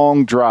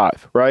long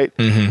drive, right?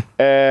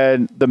 Mm-hmm.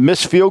 And the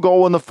missed field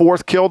goal in the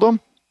fourth killed them,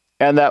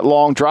 and that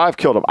long drive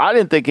killed them. I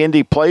didn't think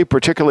Indy played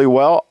particularly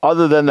well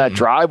other than that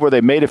drive where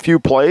they made a few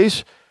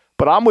plays,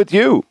 but I'm with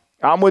you.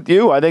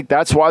 I think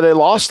that's why they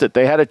lost it.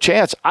 They had a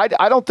chance. I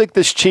don't think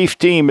this Chiefs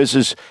team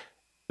is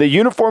the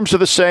uniforms are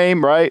the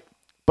same, right?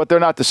 But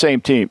they're not the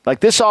same team. Like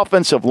this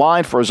offensive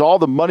line, for all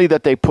the money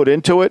that they put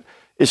into it,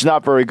 is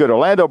not very good.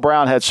 Orlando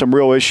Brown had some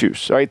real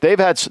issues, right? They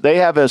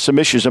have some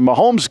issues, and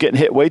Mahomes getting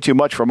hit way too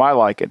much for my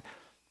liking.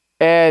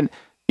 And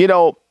I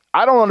don't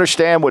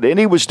understand what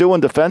Indy was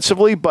doing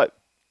defensively, but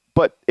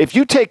if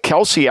you take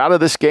Kelsey out of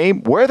this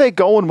game, where are they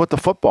going with the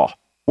football?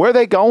 Where are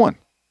they going?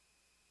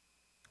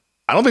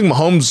 I don't think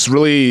Mahomes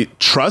really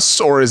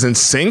trusts or is in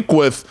sync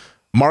with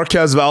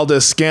Marquez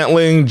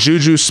Valdes-Scantling,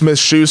 Juju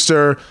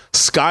Smith-Schuster,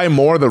 Sky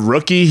Moore, the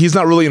rookie. He's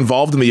not really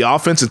involved in the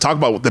offense. And talk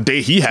about the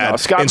day he had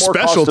in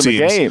special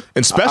teams.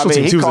 In special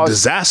teams, he was a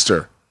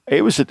disaster.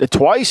 It was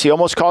twice. He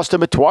almost cost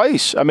him it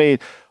twice. I mean,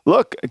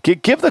 look,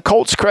 give the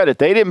Colts credit.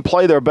 They didn't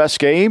play their best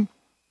game,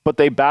 but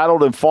they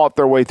battled and fought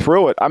their way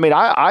through it. I mean,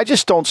 I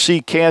just don't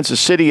see Kansas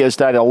City as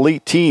that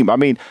elite team. I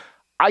mean,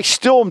 I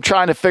still am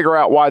trying to figure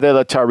out why they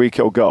let Tyreek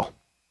Hill go.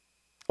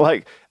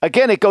 Like,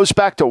 again, it goes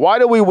back to why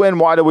do we win?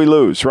 Why do we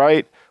lose?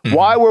 Right? Mm-hmm.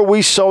 Why were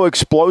we so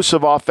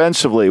explosive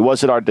offensively?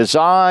 Was it our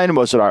design?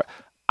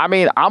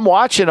 I'm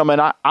watching them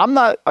and I'm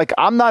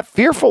not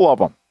fearful of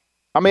them.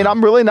 I mean,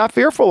 I'm really not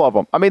fearful of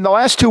them. I mean, the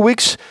last 2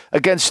 weeks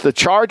against the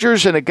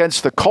Chargers and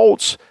against the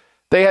Colts,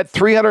 they had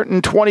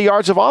 320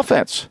 yards of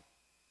offense.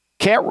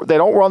 They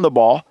don't run the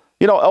ball.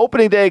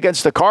 Opening day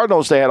against the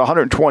Cardinals, they had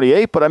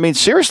 128, but I mean,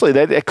 seriously,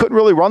 they couldn't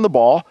really run the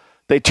ball.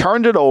 They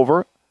turned it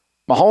over.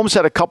 Mahomes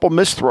had a couple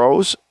missed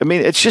throws. I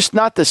mean, it's just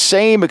not the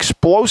same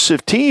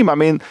explosive team. I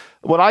mean,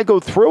 when I go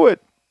through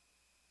it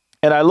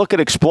and I look at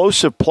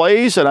explosive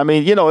plays, and I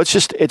mean,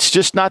 it's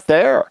just not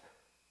there.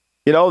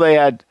 They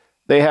averaged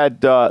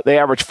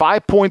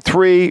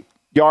 5.3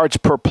 yards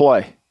per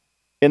play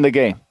in the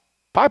game.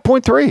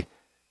 5.3.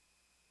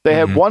 They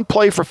had one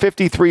play for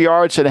 53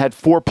 yards and had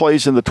 4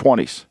 plays in the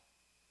 20s.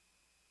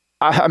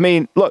 I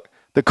mean, look,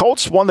 the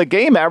Colts won the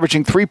game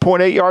averaging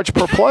 3.8 yards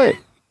per play.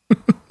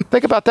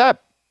 Think about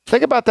that.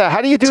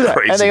 How do you do that?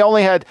 Crazy. And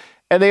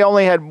they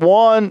only had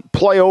one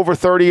play over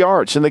 30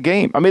 yards in the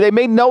game. I mean, they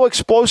made no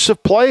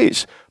explosive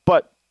plays,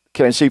 but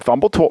Tennessee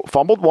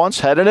fumbled once,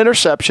 had an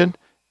interception,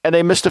 and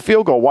they missed a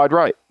field goal wide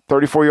right,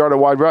 34-yarder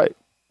wide right.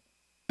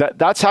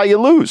 That's how you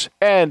lose.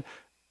 And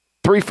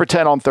 3 for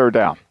 10 on third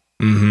down.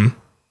 Mm-hmm.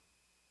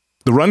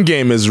 The run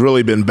game has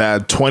really been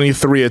bad.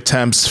 23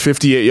 attempts,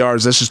 58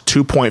 yards. That's just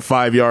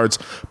 2.5 yards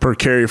per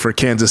carry for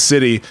Kansas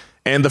City.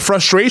 And the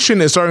frustration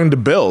is starting to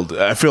build,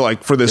 I feel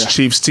like, for this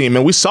Chiefs team.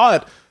 And we saw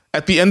it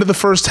at the end of the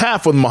first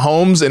half when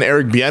Mahomes and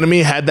Eric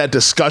Bieniemy had that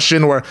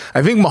discussion where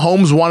I think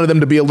Mahomes wanted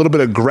them to be a little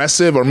bit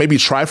aggressive or maybe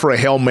try for a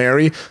Hail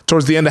Mary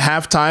towards the end of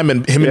halftime.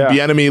 And him and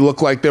Bieniemy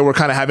looked like they were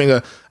kind of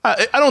having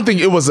I don't think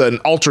it was an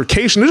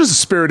altercation. It was just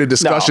a spirited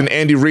discussion. No.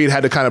 Andy Reid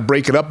had to kind of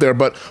break it up there.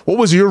 But what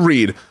was your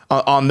read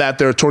on that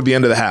there toward the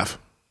end of the half?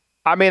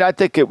 I mean, I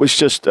think it was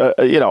just,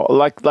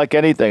 like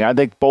anything. I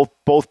think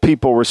both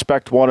people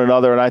respect one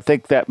another, and I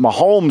think that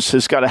Mahomes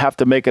has got to have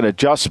to make an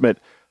adjustment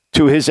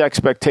to his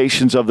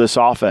expectations of this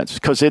offense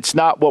because it's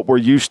not what we're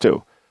used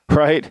to,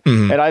 right?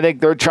 Mm-hmm. And I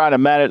think they're trying to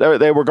manage.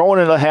 They were going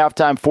into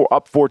halftime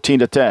up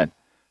 14-10,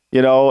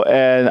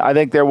 and I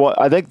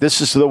think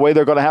this is the way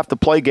they're going to have to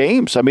play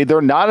games. I mean,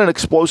 they're not an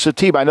explosive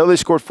team. I know they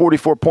scored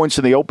 44 points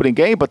in the opening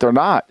game, but they're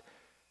not.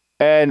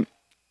 And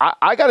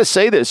I got to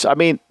say this. I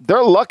mean,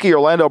 they're lucky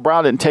Orlando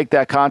Brown didn't take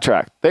that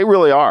contract. They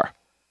really are.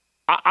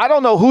 I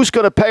don't know who's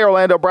going to pay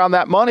Orlando Brown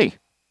that money.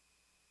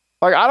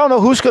 Like, I don't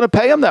know who's going to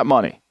pay him that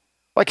money.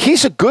 Like,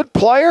 he's a good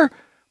player,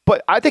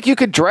 but I think you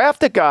could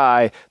draft a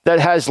guy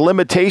that has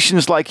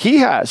limitations like he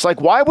has.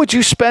 Like, why would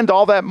you spend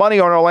all that money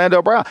on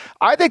Orlando Brown?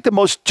 I think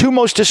the two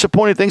most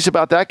disappointing things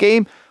about that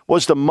game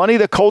was the money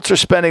the Colts are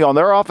spending on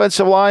their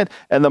offensive line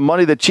and the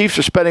money the Chiefs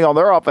are spending on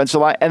their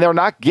offensive line, and they're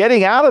not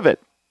getting out of it.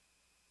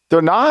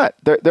 They're not.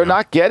 They're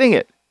not getting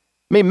it.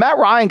 I mean, Matt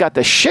Ryan got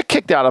the shit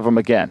kicked out of him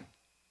again.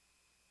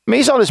 I mean,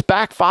 he's on his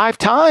back 5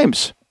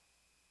 times.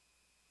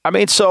 I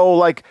mean, so,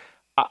 like,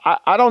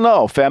 I don't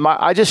know, fam.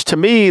 I just, to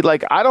me,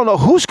 like, I don't know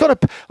who's going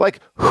to, like,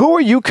 who are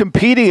you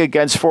competing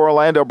against for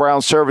Orlando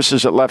Brown's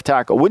services at left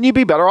tackle? Wouldn't you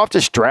be better off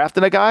just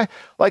drafting a guy?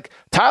 Like,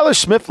 Tyler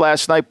Smith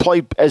last night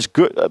played as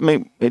good. I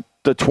mean,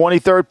 the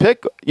 23rd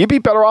pick, you'd be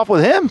better off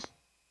with him.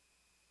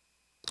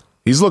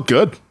 He's looked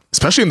good.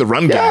 Especially in the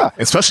run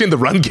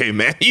game.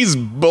 Man. He's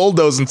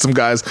bulldozing some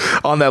guys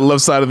on that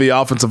left side of the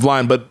offensive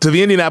line. But to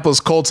the Indianapolis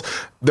Colts,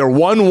 They're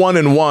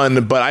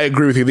 1-1-1, but I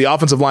agree with you. The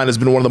offensive line has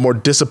been one of the more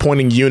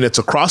disappointing units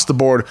across the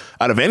board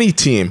out of any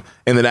team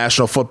in the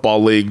National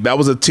Football League. That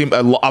was an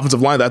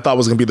offensive line that I thought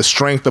was going to be the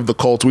strength of the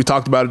Colts. We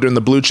talked about it during the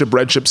Blue Chip,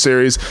 Red Chip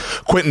series.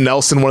 Quentin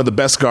Nelson, one of the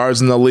best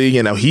guards in the league.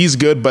 He's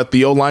good, but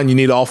the O-line, you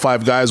need all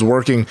 5 guys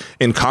working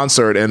in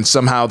concert, and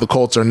somehow the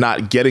Colts are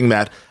not getting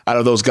that out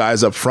of those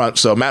guys up front.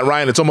 So Matt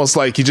Ryan, it's almost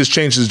like he just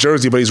changed his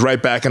jersey, but he's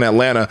right back in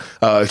Atlanta.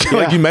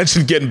 Like you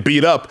mentioned, getting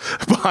beat up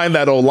behind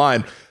that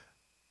O-line.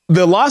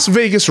 The Las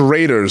Vegas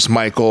Raiders,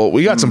 Michael,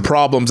 we got some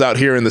problems out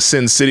here in the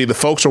Sin City. The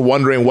folks are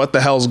wondering what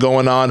the hell's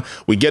going on.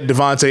 We get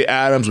Devontae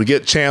Adams, we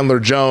get Chandler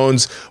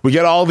Jones, we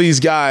get all these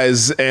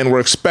guys, and we're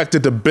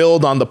expected to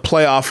build on the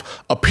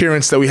playoff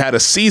appearance that we had a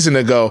season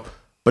ago,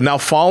 but now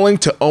falling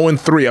to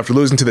 0-3 after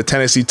losing to the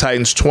Tennessee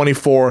Titans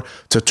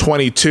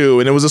 24-22.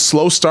 And it was a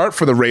slow start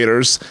for the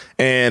Raiders.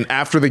 And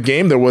after the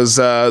game, there was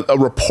a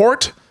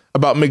report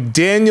about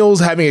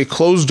McDaniels having a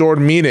closed-door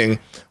meeting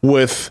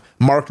with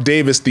Mark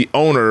Davis, the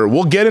owner.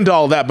 We'll get into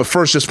all that, but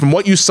first, just from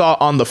what you saw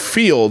on the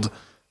field,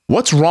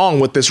 what's wrong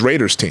with this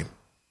Raiders team?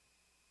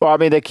 Well, I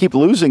mean, they keep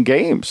losing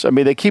games. I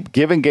mean, they keep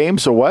giving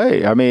games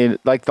away. I mean,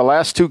 like the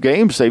last 2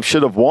 games, they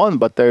should have won,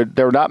 but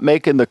they're not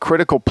making the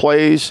critical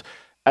plays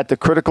at the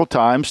critical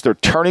times. They're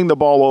turning the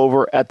ball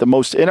over at the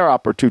most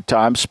inopportune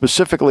times,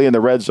 specifically in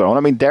the red zone. I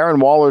mean, Darren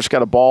Waller's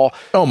got a ball,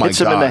 hits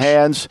him in the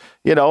hands.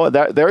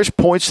 There's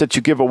points that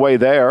you give away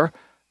there.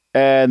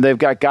 And they've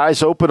got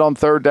guys open on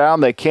third down.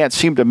 They can't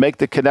seem to make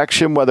the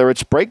connection, whether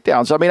it's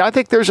breakdowns. I mean, I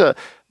think there's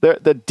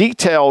the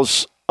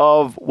details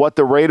of what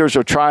the Raiders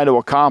are trying to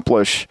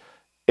accomplish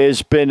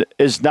is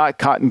not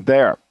cotton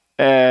there.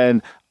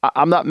 And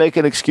I'm not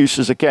making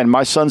excuses. Again,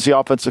 my son's the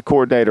offensive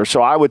coordinator,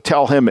 so I would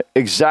tell him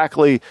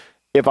exactly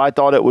if I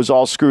thought it was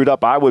all screwed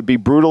up. I would be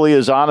brutally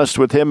as honest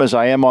with him as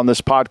I am on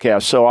this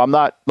podcast. So I'm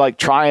not like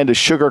trying to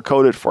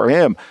sugarcoat it for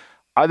him.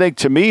 I think,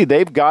 to me,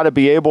 they've got to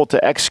be able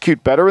to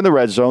execute better in the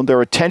red zone. Their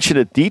attention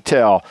to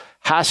detail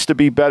has to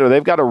be better.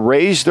 They've got to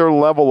raise their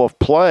level of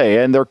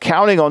play, and they're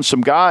counting on some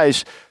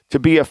guys to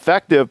be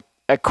effective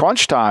at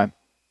crunch time,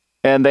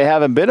 and they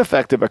haven't been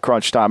effective at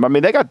crunch time. I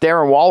mean, they got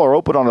Darren Waller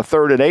open on a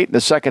 3rd and 8 in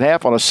the second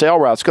half on a sail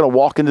route. It's going to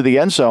walk into the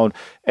end zone,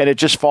 and it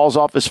just falls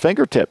off his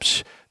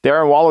fingertips.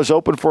 Darren Waller's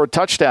open for a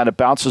touchdown. It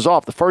bounces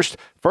off. The first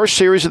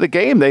series of the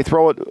game, they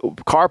throw it.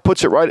 Carr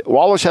puts it right.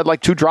 Waller's had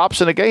like 2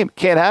 drops in a game.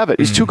 Can't have it.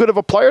 He's too good of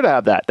a player to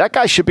have that. That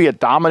guy should be a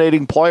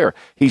dominating player.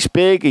 He's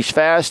big. He's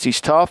fast. He's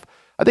tough.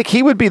 I think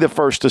he would be the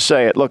first to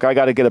say it. Look, I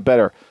got to get it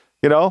better.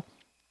 The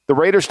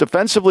Raiders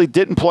defensively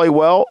didn't play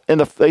well.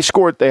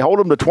 They hold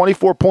them to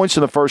 24 points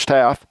in the first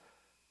half.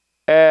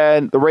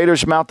 And the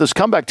Raiders mount this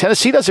comeback.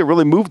 Tennessee doesn't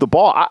really move the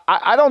ball.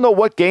 I don't know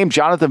what game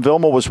Jonathan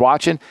Vilma was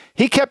watching.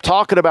 He kept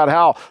talking about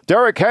how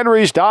Derrick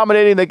Henry's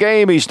dominating the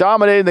game. He's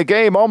dominating the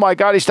game. Oh, my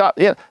God,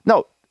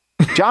 No,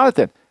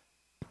 Jonathan,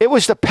 it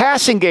was the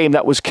passing game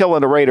that was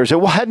killing the Raiders. It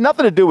had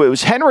nothing to do with it. It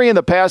was Henry in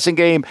the passing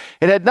game.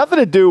 It had nothing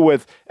to do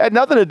with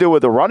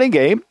the running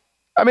game.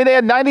 I mean, they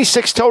had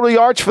 96 total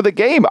yards for the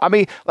game. I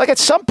mean, like at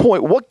some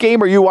point, what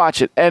game are you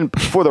watching? And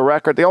for the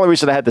record, the only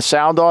reason I had the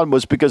sound on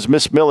was because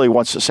Miss Millie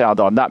wants the sound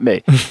on, not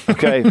me.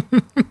 Okay?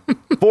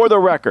 For the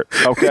record,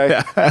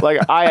 okay? Yeah. Like,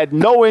 I had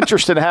no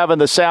interest in having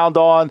the sound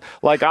on.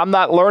 Like, I'm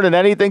not learning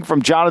anything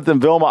from Jonathan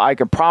Vilma. I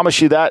can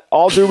promise you that.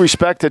 All due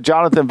respect to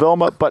Jonathan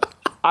Vilma, but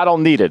I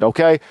don't need it,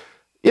 okay?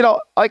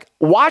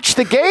 Watch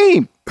the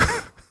game.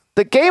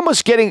 The game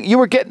was they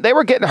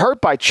were getting hurt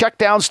by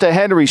checkdowns to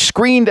Henry,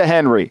 screen to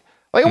Henry.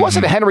 Like, it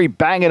wasn't Henry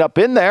banging up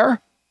in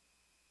there.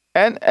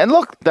 And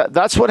look,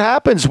 that's what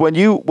happens when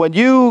you're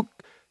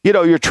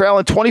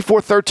trailing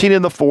 24-13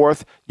 in the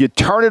fourth, you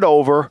turn it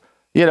over,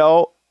 in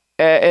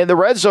the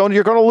red zone,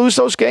 you're going to lose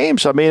those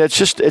games. I mean,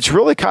 it's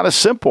really kind of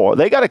simple.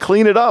 They got to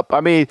clean it up.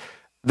 I mean,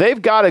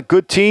 they've got a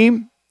good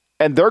team,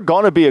 and they're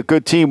going to be a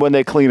good team when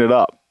they clean it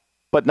up,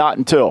 but not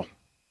until.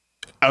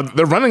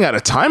 They're running out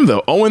of time,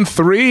 though.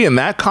 0-3 in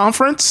that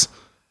conference?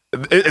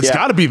 It's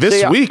got to be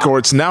this week, or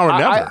it's now or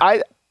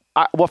never.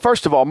 Well,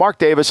 first of all, Mark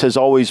Davis has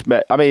always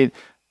met. I mean,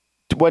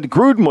 when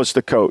Gruden was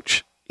the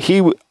coach,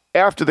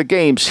 after the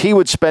games, he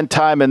would spend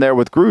time in there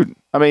with Gruden.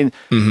 I mean,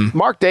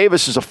 Mark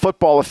Davis is a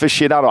football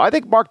aficionado. I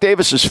think Mark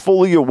Davis is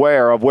fully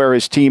aware of where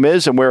his team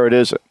is and where it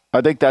isn't.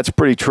 I think that's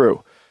pretty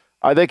true.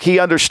 I think he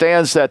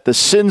understands that the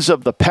sins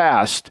of the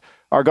past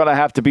are going to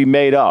have to be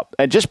made up.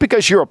 And just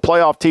because you're a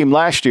playoff team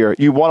last year,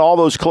 you won all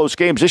those close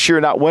games, this year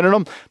you're not winning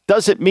them,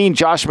 doesn't mean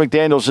Josh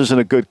McDaniels isn't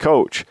a good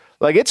coach.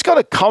 Like, it's going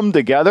to come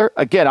together.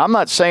 Again, I'm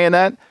not saying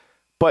that,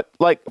 but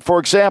like, for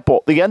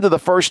example, the end of the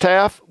first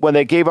half, when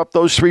they gave up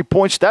those 3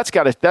 points, that's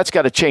got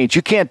to change.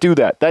 You can't do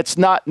that. That's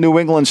not New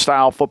England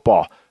style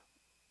football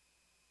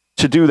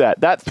to do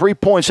that. That 3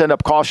 points end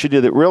up costing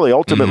you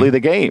ultimately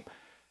the game.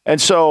 And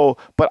so,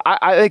 but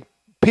I think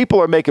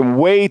people are making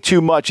way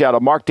too much out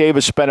of Mark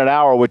Davis spent an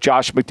hour with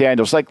Josh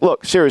McDaniels. Like,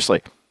 look,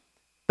 seriously.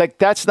 Like,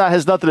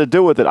 has nothing to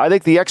do with it. I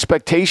think the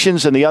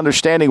expectations and the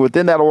understanding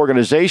within that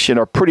organization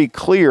are pretty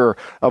clear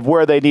of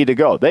where they need to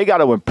go. They got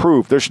to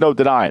improve. There's no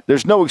denying.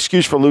 There's no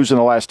excuse for losing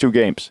the last 2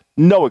 games.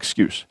 No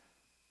excuse.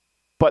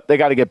 But they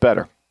got to get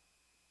better.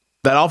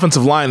 that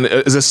offensive line,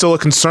 is it still a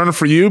concern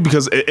for you?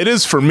 Because it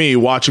is for me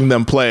watching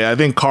them play. I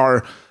think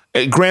Carr,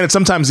 granted,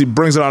 sometimes he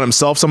brings it on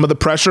himself, some of the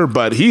pressure,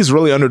 but he's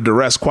really under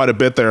duress quite a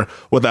bit there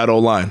with that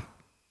O-line.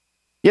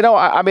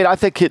 I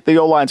think the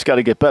O-line's got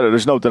to get better.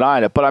 There's no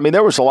denying it. But,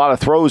 there was a lot of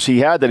throws he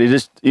had that he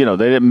just, they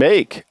didn't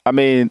make.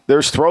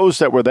 There's throws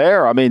that were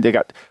there. They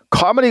got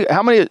how many,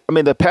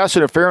 the pass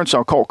interference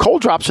on Cole. Cole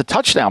drops a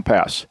touchdown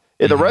pass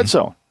in the red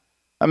zone.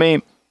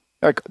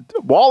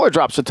 Waller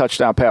drops a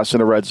touchdown pass in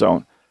the red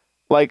zone.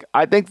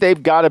 I think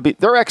they've got to be,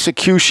 their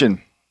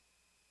execution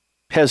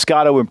has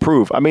got to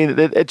improve.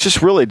 It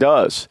just really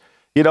does.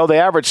 They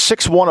averaged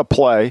 6-1 a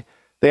play.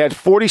 They had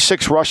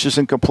 46 rushes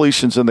and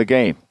completions in the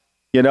game.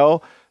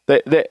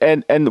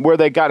 And where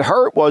they got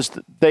hurt was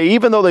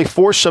even though they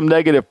forced some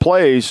negative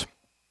plays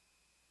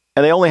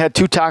and they only had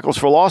 2 tackles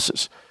for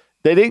losses,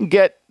 they didn't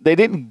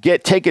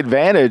take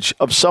advantage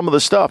of some of the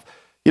stuff.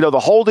 The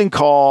holding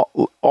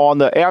call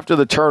after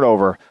the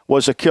turnover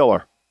was a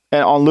killer.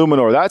 And on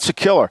Luminor, that's a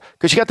killer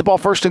because you got the ball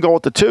first and goal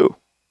at the 2.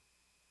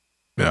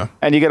 Yeah.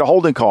 And you get a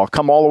holding call,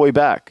 come all the way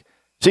back.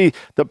 See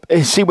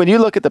when you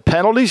look at the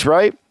penalties,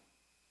 right?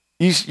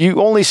 You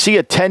only see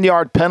a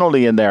 10-yard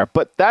penalty in there,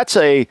 but that's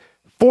a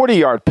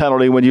 40-yard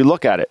penalty when you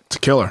look at it. It's a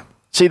killer.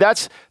 See,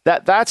 that's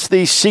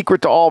the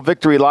secret to all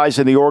victory lies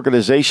in the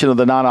organization of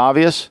the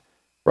non-obvious,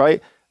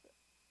 right?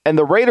 And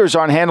the Raiders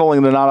aren't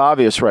handling the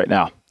non-obvious right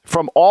now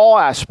from all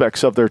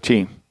aspects of their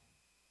team.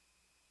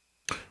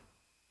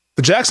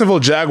 The Jacksonville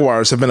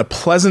Jaguars have been a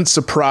pleasant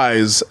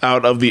surprise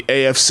out of the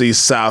AFC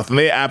South, and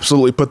they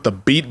absolutely put the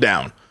beat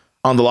down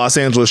on the Los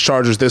Angeles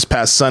Chargers this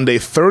past Sunday,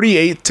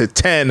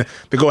 38-10,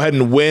 to go ahead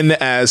and win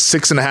as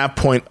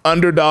 6.5-point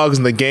underdogs,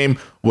 and the game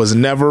was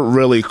never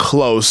really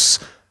close.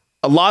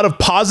 A lot of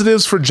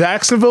positives for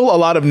Jacksonville, a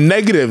lot of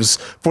negatives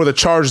for the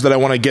Chargers that I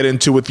want to get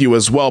into with you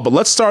as well. But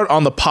let's start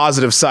on the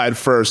positive side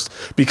first,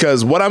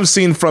 because what I'm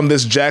seeing from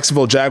this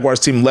Jacksonville Jaguars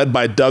team led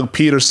by Doug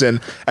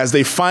Peterson, as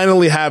they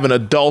finally have an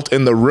adult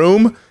in the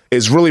room,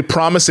 is really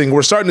promising.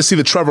 We're starting to see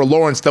the Trevor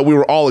Lawrence that we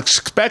were all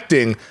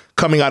expecting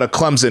coming out of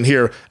Clemson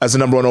here as the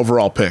number 1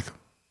 overall pick.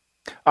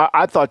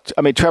 I thought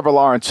Trevor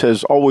Lawrence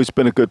has always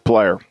been a good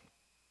player,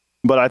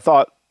 but I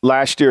thought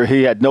last year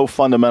he had no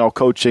fundamental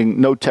coaching,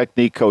 no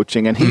technique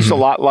coaching, and he's a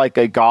lot like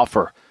a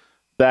golfer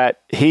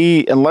that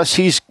unless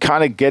he's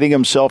kind of getting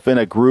himself in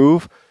a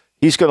groove,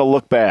 he's going to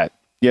look bad,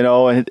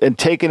 and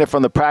taking it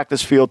from the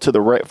practice field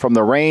from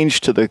the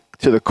range to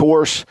the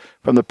course,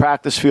 from the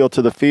practice field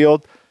to the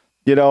field,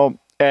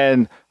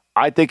 and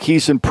I think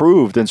he's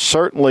improved, and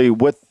certainly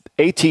with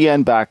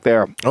ATN back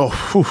there,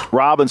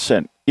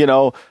 Robinson,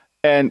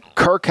 and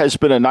Kirk has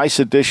been a nice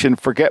addition.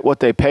 Forget what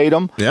they paid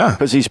him. Yeah.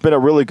 Because he's been a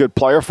really good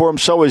player for him.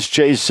 So is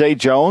Zay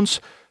Jones.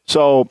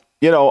 So,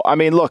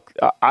 look,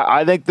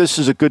 I think this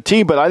is a good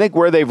team, but I think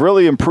where they've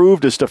really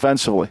improved is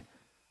defensively.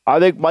 I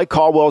think Mike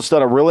Caldwell's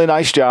done a really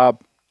nice job.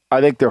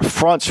 I think their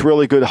front's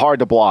really good, hard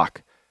to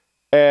block.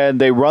 And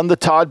they run the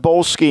Todd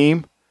Bowles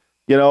scheme,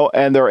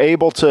 and they're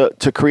able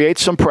to create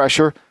some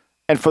pressure.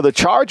 And for the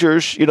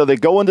Chargers, they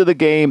go into the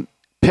game.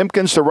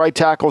 Pimpkins, the right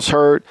tackle's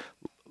hurt.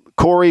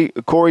 Corey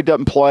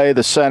doesn't play,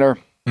 the center.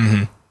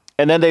 And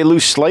then they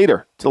lose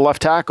Slater to the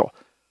left tackle.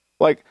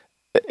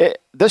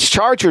 This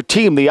Charger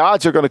team, the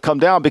odds are going to come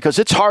down because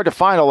it's hard to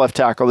find a left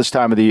tackle this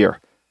time of the year.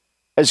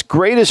 As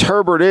great as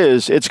Herbert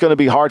is, it's going to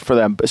be hard for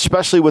them,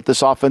 especially with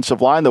this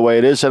offensive line the way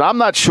it is. And I'm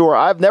not sure,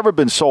 I've never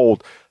been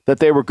sold that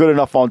they were good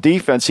enough on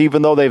defense,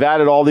 even though they've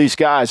added all these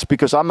guys,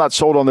 because I'm not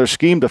sold on their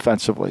scheme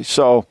defensively.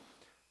 So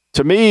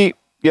to me,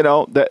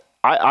 that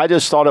I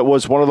just thought it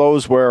was one of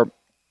those where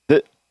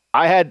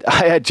I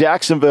had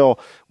Jacksonville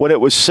when it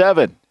was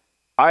 7.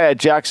 I had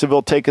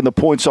Jacksonville taking the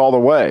points all the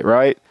way,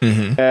 right?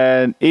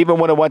 And even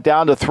when it went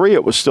down to 3,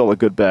 it was still a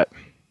good bet.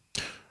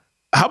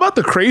 How about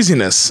the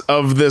craziness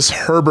of this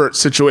Herbert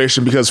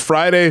situation? Because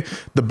Friday,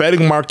 the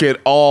betting market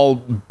all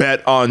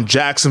bet on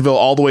Jacksonville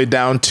all the way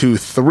down to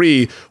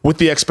 3, with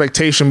the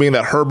expectation being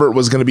that Herbert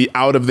was going to be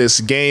out of this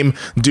game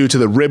due to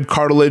the rib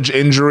cartilage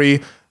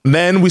injury.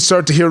 Then we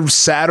start to hear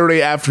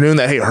Saturday afternoon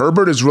that, hey,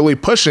 Herbert is really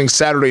pushing.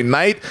 Saturday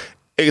night,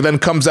 it then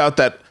comes out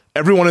that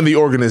everyone in the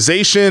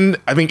organization,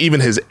 I think even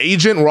his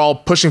agent, were all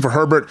pushing for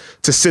Herbert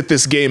to sit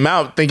this game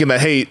out, thinking that,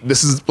 hey,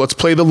 let's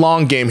play the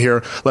long game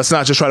here. Let's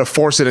not just try to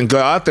force it and go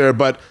out there.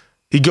 But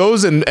he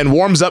goes and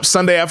warms up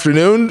Sunday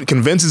afternoon,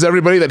 convinces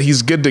everybody that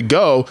he's good to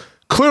go.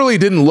 Clearly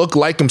didn't look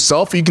like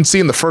himself. You can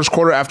see in the first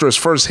quarter after his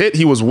first hit,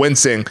 he was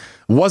wincing.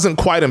 Wasn't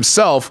quite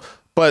himself.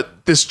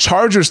 But this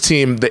Chargers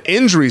team, the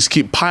injuries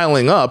keep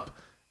piling up.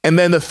 And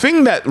then the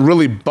thing that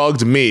really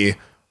bugged me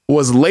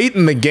was late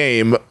in the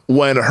game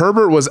when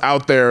Herbert was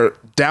out there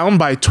down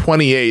by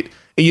 28,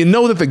 and you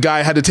know that the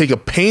guy had to take a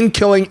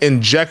pain-killing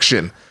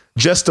injection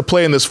just to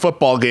play in this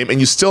football game, and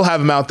you still have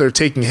him out there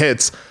taking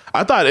hits.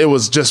 I thought it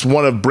was just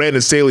one of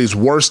Brandon Staley's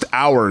worst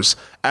hours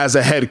as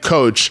a head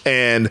coach,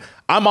 and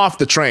I'm off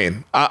the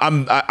train.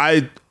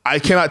 I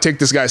cannot take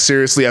this guy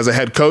seriously as a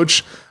head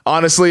coach.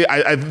 Honestly,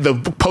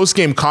 the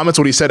post-game comments,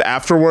 what he said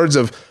afterwards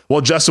of,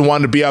 well, Justin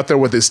wanted to be out there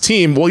with his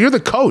team. Well, you're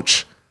the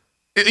coach.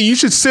 You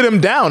should sit him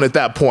down at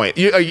that point.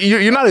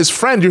 You're not his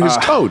friend. You're his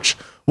coach.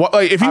 Well,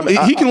 like, if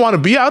he can want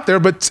to be out there,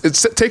 but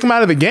take him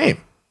out of the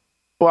game.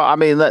 Well, I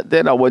mean,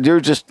 when you're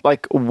just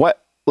like, what?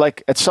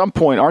 Like, at some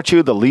point, aren't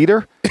you the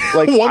leader?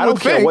 Like, I don't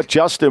care what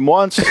Justin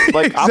wants.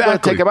 Like, exactly. I'm going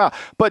to take him out.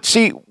 But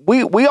see,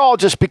 we all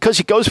just, because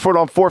he goes for it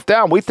on fourth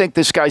down, we think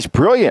this guy's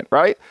brilliant,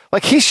 right?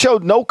 Like, he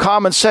showed no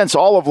common sense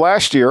all of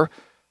last year.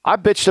 I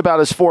bitched about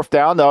his fourth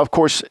down. Now, of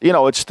course,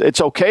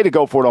 it's okay to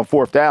go for it on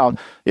fourth down.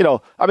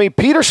 I mean,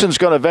 Peterson's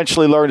going to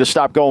eventually learn to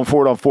stop going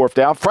for it on fourth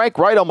down. Frank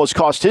Wright almost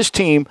cost his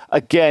team,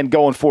 again,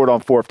 going for it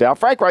on fourth down.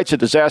 Frank Wright's a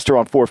disaster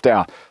on fourth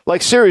down.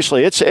 Like,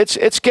 seriously,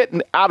 it's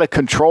getting out of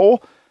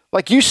control.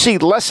 Like, you see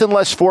less and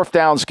less fourth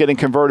downs getting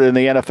converted in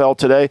the NFL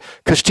today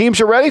because teams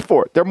are ready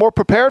for it. They're more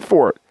prepared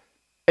for it.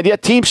 And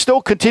yet teams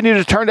still continue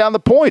to turn down the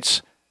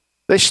points.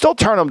 They still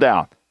turn them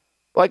down.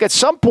 Like, at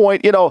some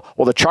point,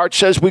 the chart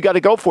says we got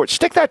to go for it.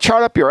 Stick that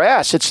chart up your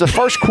ass. It's the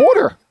first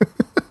quarter.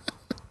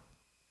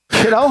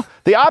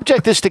 The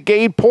object is to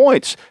gain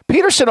points.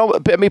 Peterson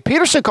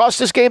cost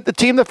this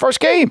team the first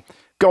game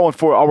going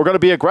for it. Oh, we're going to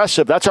be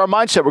aggressive. That's our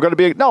mindset. We're going to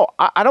be. No,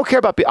 I don't care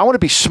about I want to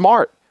be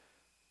smart.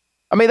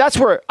 I mean, that's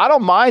where I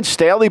don't mind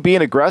Staley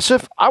being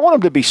aggressive. I want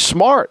him to be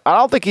smart. I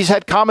don't think he's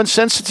had common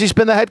sense since he's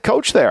been the head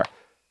coach there.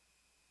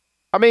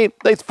 I mean,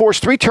 they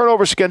forced 3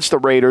 turnovers against the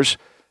Raiders.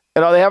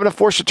 They haven't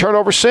forced a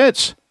turnover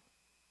since.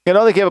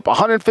 They gave up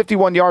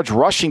 151 yards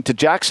rushing to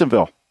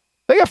Jacksonville.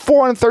 They got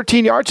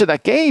 413 yards in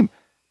that game.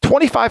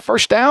 25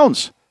 first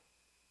downs.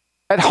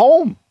 At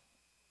home.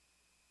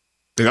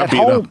 They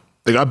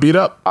got beat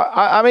up.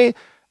 I mean,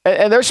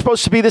 and they're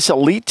supposed to be this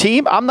elite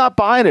team? I'm not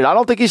buying it. I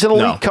don't think he's an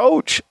elite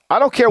coach. I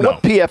don't care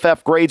what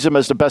PFF grades him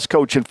as the best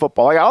coach in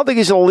football. I don't think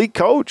he's an elite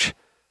coach.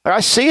 I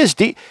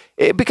see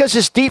because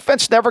his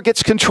defense never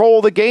gets control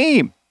of the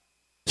game.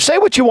 Say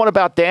what you want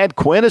about Dan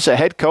Quinn as a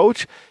head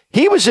coach.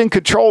 He was in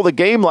control of the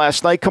game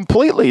last night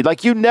completely.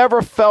 Like, you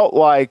never felt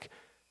like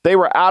they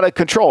were out of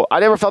control.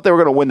 I never felt they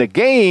were going to win the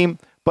game,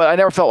 but I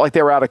never felt like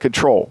they were out of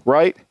control,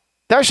 right?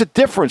 There's a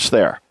difference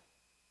there.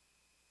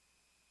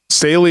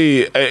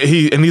 Staley,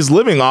 he's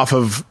living off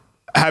of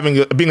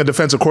being a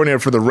defensive coordinator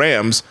for the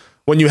Rams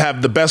when you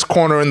have the best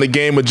corner in the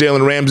game with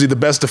Jalen Ramsey, the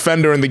best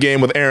defender in the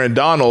game with Aaron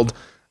Donald.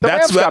 The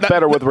Rams got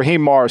better with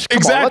Raheem Morris.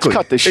 Come on, let's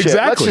cut this shit.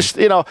 Exactly. Let's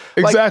just,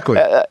 exactly.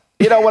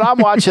 When I'm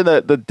watching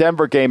the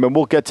Denver game, and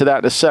we'll get to that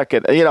in a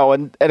second,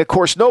 and of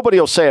course, nobody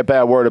will say a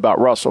bad word about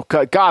Russell.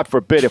 God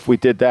forbid if we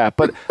did that.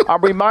 But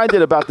I'm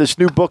reminded about this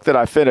new book that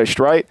I finished,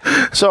 right?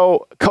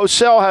 So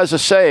Cosell has a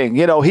saying,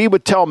 he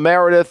would tell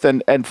Meredith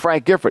and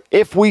Frank Gifford,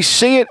 if we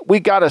see it, we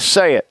got to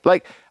say it.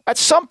 Like, at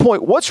some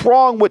point, what's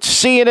wrong with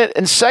seeing it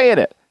and saying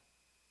it?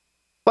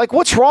 Like,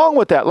 what's wrong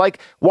with that? Like,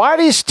 why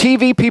do these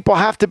TV people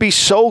have to be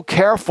so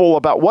careful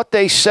about what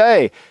they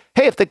say?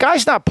 Hey, if the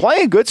guy's not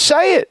playing good,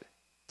 say it.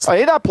 Oh,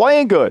 he's not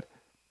playing good.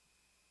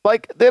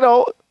 Like,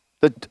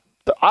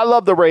 I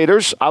love the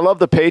Raiders. I love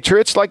the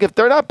Patriots. Like, if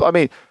they're not,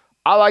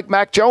 I like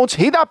Mac Jones.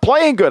 He's not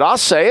playing good. I'll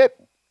say it.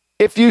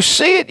 If you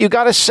see it, you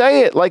got to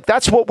say it. Like,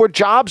 that's what our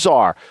jobs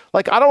are.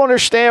 Like, I don't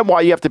understand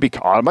why you have to be,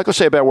 I'm not going to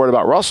say a bad word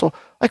about Russell.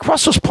 Like,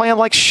 Russell's playing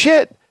like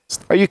shit.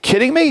 Are you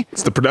kidding me?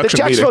 It's the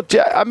production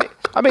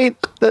meeting.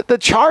 The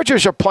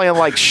Chargers are playing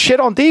like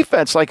shit on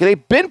defense. Like,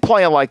 they've been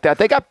playing like that.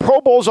 They got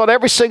Pro Bowls on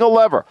every single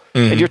lever.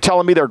 Mm-hmm. And you're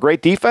telling me they're a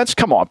great defense?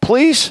 Come on,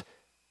 please.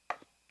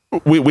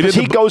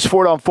 He goes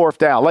for it on fourth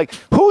down. Like,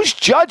 who's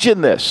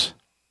judging this?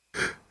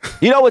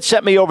 You know what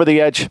set me over the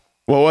edge?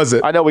 What was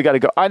it? I know we got to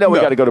go. We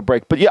got to go to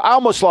break. But yeah, I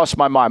almost lost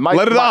my mind.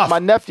 Let it off.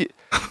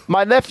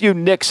 My nephew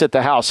Nick's at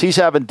the house. He's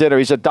having dinner.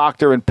 He's a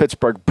doctor in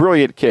Pittsburgh.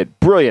 Brilliant kid.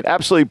 Brilliant.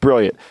 Absolutely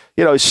brilliant.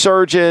 He's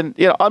surgeon.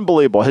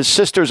 Unbelievable. His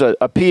sister's a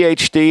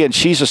PhD, and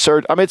she's a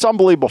surgeon. It's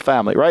unbelievable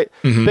family, right?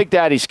 Mm-hmm. Big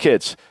Daddy's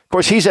kids. Of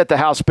course, he's at the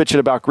house bitching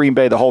about Green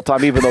Bay the whole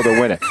time, even though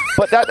they're winning.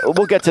 But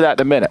we'll get to that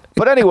in a minute.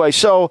 But anyway,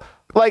 so,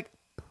 like,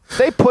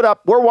 they put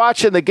up, we're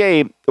watching the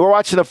game. We're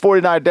watching the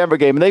 49 Denver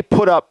game, and they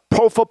put up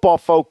Pro Football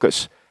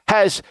Focus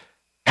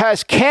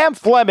has Cam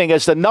Fleming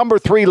as the number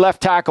 3 right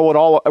tackle in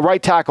all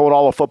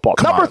of football.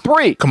 Number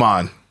 3. Come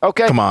on.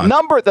 Okay. Come on.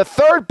 The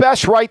 3rd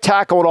best right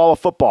tackle in all of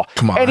football.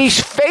 Come on. And he's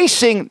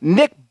facing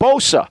Nick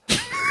Bosa,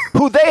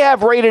 who they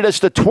have rated as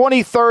the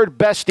 23rd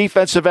best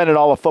defensive end in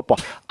all of football.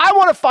 I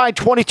want to find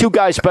 22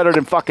 guys better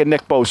than fucking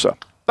Nick Bosa.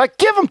 Like,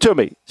 give them to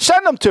me.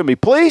 Send them to me,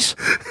 please.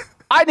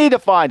 I need to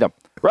find them,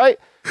 right?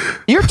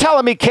 You're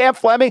telling me Cam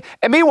Fleming,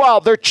 and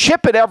meanwhile, they're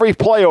chipping every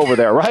play over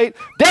there, right?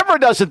 Denver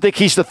doesn't think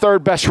he's the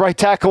 3rd best right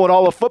tackle in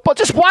all of football.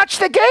 Just watch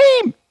the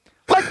game.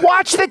 Like,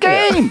 watch the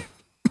game.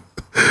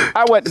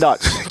 I went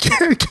nuts.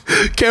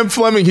 Cam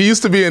Fleming, he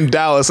used to be in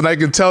Dallas, and I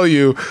can tell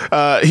you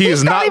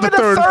he's not even the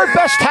third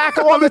best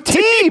tackle on the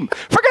team.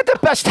 Forget the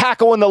best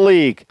tackle in the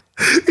league.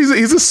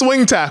 He's a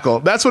swing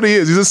tackle. That's what he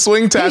is. He's a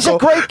swing tackle. He's a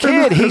great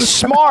kid. He's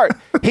smart.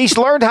 He's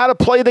learned how to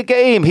play the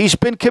game. He's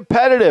been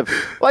competitive.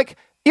 Like,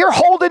 you're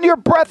holding your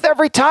breath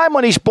every time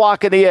when he's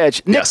blocking the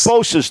edge. Nick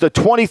Bosa's the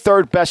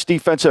 23rd best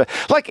defensive.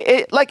 Like,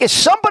 is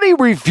somebody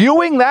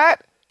reviewing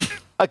that?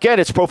 Again,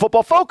 it's Pro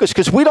Football Focus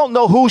because we don't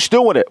know who's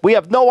doing it. We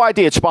have no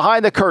idea. It's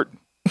behind the curtain.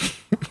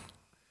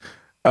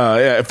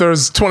 Yeah, if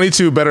there's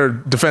 22 better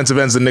defensive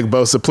ends than Nick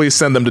Bosa, please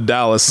send them to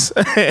Dallas,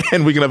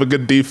 and we can have a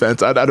good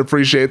defense. I'd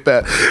appreciate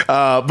that.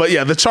 But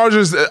yeah, the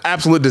Chargers,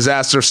 absolute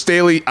disaster.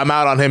 Staley, I'm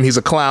out on him. He's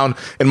a clown,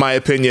 in my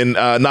opinion,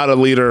 not a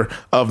leader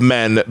of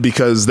men,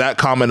 because that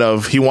comment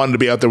of he wanted to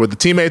be out there with the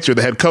teammates, you're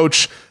the head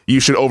coach, you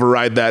should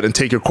override that and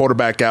take your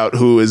quarterback out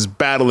who is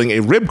battling a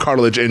rib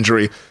cartilage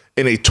injury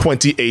in a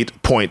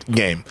 28-point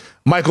game.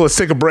 Michael, let's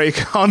take a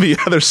break. On the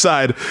other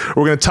side,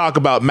 we're going to talk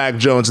about Mac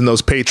Jones and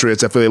those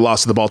Patriots after they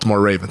lost to the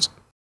Baltimore Ravens.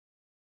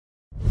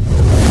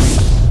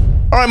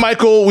 All right,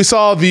 Michael, we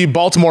saw the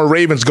Baltimore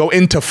Ravens go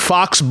into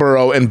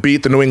Foxborough and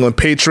beat the New England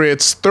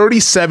Patriots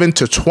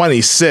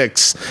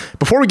 37-26.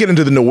 Before we get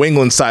into the New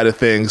England side of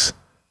things,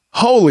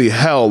 holy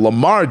hell,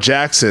 Lamar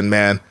Jackson,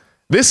 man.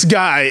 This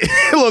guy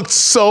looked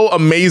so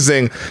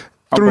amazing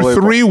through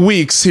 3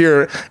 weeks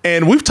here.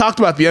 And we've talked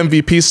about the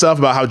MVP stuff,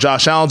 about how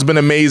Josh Allen's been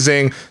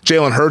amazing.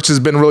 Jalen Hurts has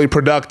been really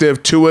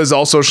productive. Tua's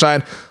also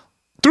shined.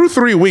 Through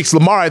 3 weeks,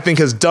 Lamar, I think,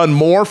 has done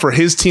more for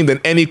his team than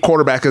any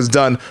quarterback has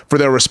done for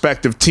their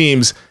respective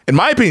teams. In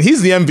my opinion,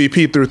 he's the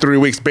MVP through 3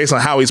 weeks based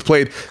on how he's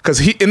played,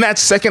 because in that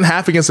second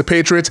half against the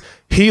Patriots,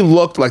 he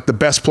looked like the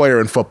best player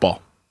in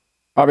football.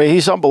 I mean,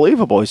 he's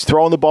unbelievable. He's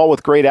throwing the ball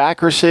with great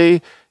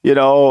accuracy. You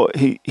know,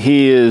 he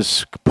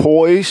is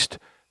poised,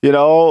 you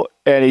know,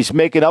 and he's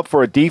making up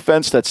for a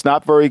defense that's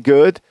not very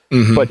good,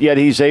 but yet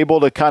he's able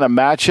to kind of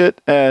match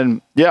it.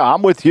 And, yeah,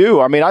 I'm with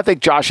you. I mean, I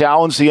think Josh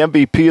Allen's the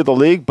MVP of the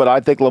league, but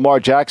I think Lamar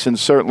Jackson's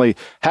certainly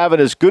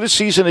having as good a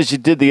season as he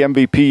did the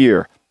MVP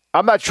year.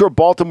 I'm not sure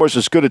Baltimore's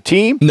as good a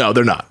team. No,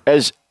 they're not.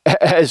 As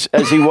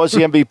he was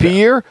the MVP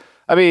year.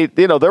 I mean,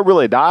 you know, they're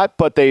really not,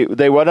 but they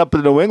went up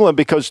to New England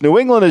because New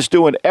England is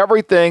doing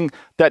everything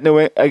that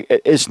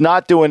is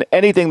not doing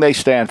anything they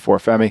stand for,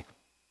 Femi.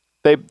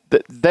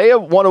 They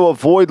want to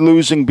avoid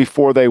losing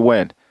before they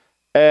win.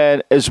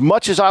 And as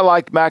much as I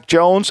like Mac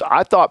Jones,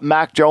 I thought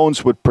Mac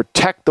Jones would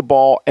protect the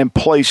ball and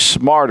play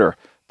smarter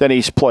than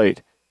he's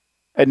played.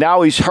 And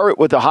now he's hurt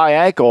with a high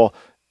ankle.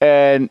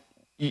 And,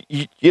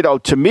 you know,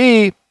 to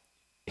me,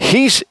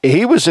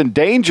 he was in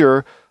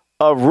danger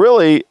of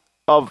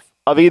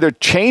either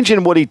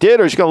changing what he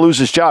did or he's going to lose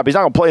his job. He's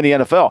not going to play in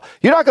the NFL.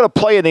 You're not going to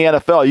play in the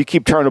NFL. You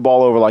keep turning the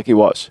ball over like he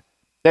was.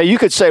 Now, you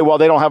could say, well,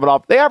 they don't have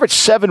they average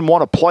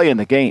 7-1 a play in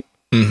the game.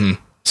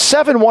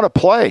 7-1 a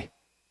play,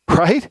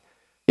 right?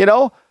 You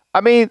know,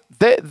 I mean,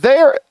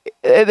 they're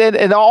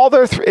in all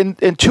their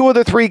in 2 of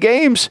the 3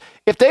 games.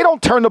 If they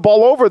don't turn the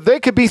ball over,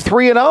 they could be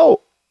 3-0.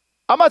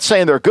 I'm not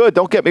saying they're good.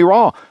 Don't get me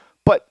wrong,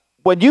 but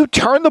when you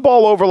turn the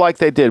ball over like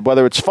they did,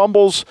 whether it's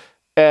fumbles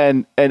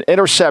and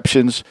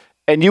interceptions,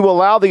 and you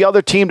allow the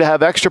other team to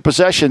have extra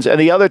possessions, and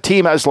the other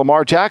team has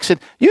Lamar Jackson,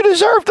 you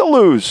deserve to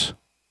lose.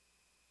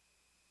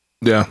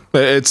 Yeah,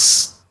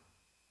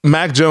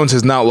 Mac Jones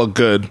has not looked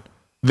good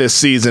this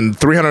season.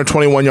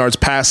 321 yards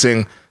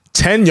passing,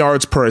 10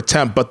 yards per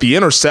attempt, but the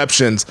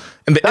interceptions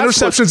and the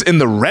interceptions in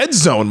the red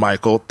zone,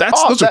 Michael,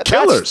 those are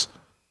killers.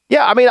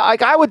 Yeah, I mean,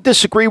 I would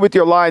disagree with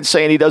your line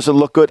saying he doesn't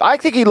look good. I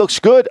think he looks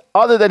good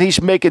other than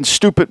he's making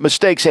stupid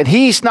mistakes, and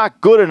he's not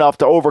good enough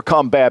to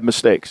overcome bad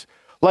mistakes.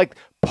 Like,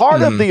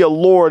 part of the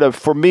allure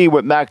for me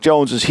with Mac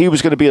Jones is he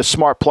was going to be a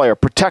smart player,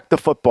 protect the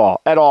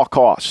football at all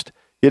cost,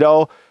 you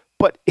know?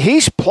 But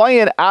he's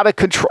playing out of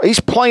control. He's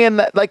playing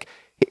like,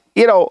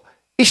 you know,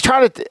 he's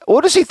trying to,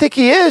 what does he think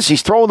he is?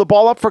 He's throwing the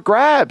ball up for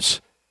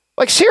grabs.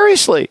 Like,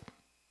 seriously.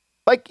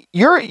 Like,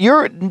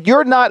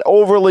 you're not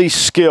overly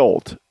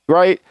skilled,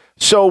 right?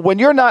 So when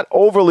you're not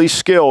overly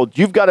skilled,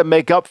 you've got to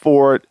make up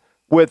for it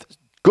with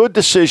good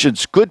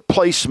decisions, good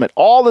placement.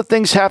 All the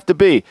things have to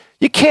be.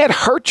 You can't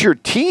hurt your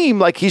team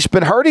like he's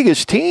been hurting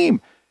his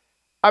team.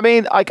 I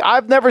mean, like,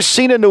 I've never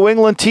seen a New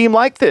England team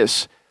like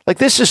this. Like,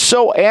 this is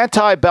so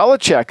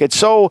anti-Belichick. It's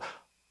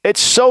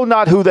so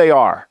not who they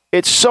are.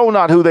 It's so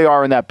not who they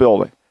are in that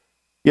building.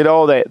 You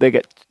know,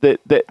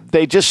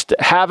 they just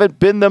haven't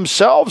been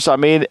themselves. I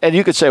mean, and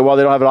you could say, well,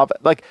 they don't have an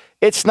offense. Like,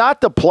 it's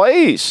not the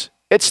plays.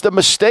 It's the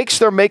mistakes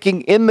they're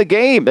making in the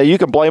game. Now, you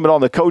can blame it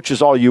on the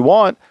coaches all you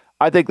want.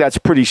 I think that's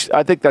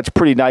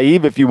pretty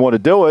naive if you want to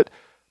do it,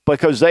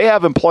 because they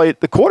haven't played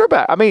the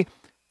quarterback. I mean,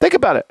 think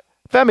about it.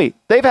 Femi,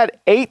 they've had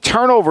 8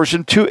 turnovers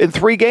in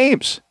 3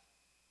 games.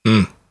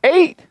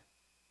 8.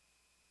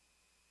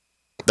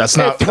 That's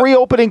not 3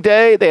 opening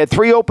day. They had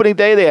 3 opening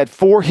day. They had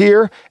 4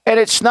 here. And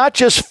it's not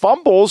just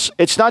fumbles.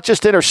 It's not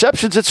just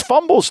interceptions. It's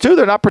fumbles, too.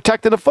 They're not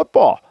protecting the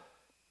football.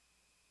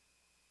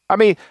 I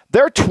mean,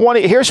 they're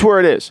 20. Here's where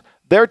it is.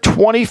 They're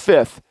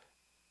 25th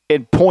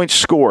in points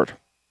scored.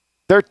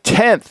 They're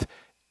 10th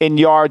in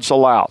yards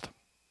allowed,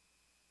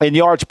 in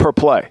yards per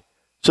play.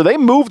 So they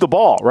move the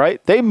ball,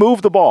 right? They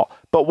move the ball.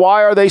 But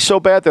why are they so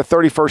bad? They're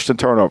 31st in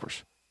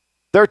turnovers.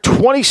 They're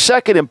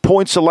 22nd in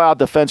points allowed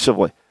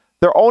defensively.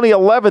 They're only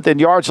 11th in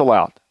yards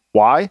allowed.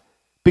 Why?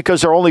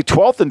 Because they're only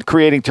 12th in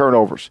creating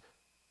turnovers.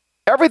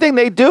 Everything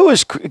they do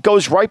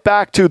goes right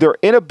back to their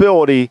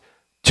inability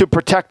to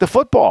protect the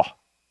football.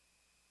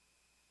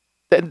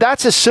 And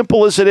that's as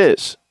simple as it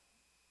is.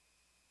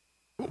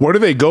 Where do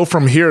they go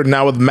from here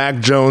now with Mac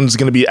Jones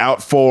going to be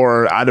out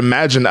for, I'd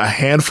imagine, a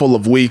handful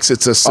of weeks?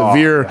 It's a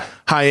severe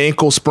high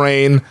ankle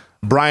sprain.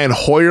 Brian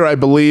Hoyer, I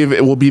believe,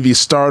 it will be the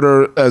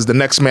starter as the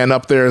next man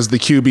up there as the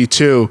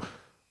QB2.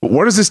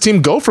 Where does this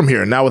team go from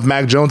here now with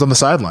Mac Jones on the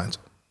sidelines?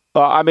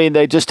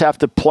 They just have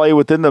to play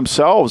within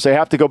themselves. They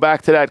have to go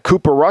back to that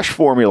Cooper Rush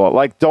formula.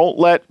 Like, don't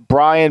let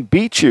Brian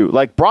beat you.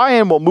 Like,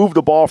 Brian will move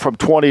the ball from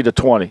 20 to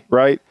 20,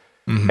 right?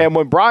 Mm-hmm. And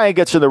when Brian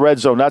gets in the red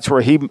zone, that's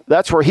where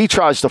he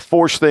tries to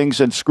force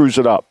things and screws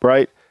it up,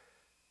 right?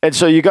 And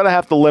so you're going to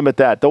have to limit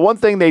that. The one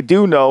thing they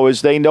do know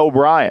is they know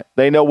Brian.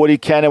 They know what he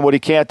can and what he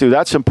can't do.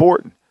 That's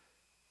important.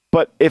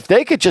 But if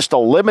they could just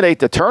eliminate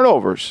the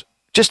turnovers,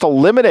 just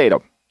eliminate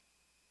them,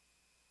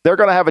 they're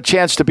going to have a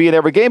chance to be in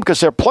every game because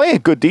they're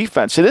playing good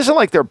defense. It isn't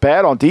like they're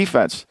bad on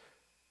defense,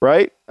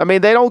 right? I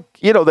mean, they don't,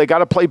 they got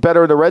to play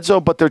better in the red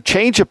zone, but their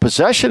change of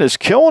possession is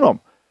killing them.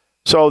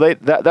 So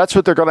that's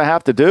what they're going to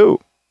have to do.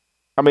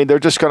 I mean, they're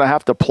just going to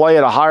have to play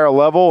at a higher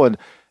level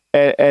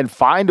and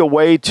find a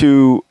way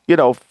to,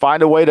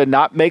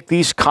 not make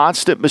these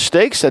constant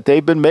mistakes that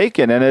they've been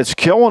making. And it's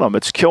killing them.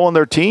 It's killing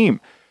their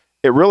team.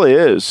 It really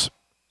is.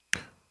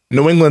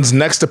 New England's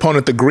next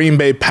opponent, the Green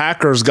Bay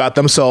Packers, got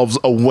themselves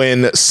a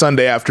win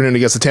Sunday afternoon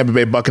against the Tampa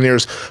Bay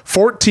Buccaneers,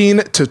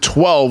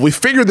 14-12. We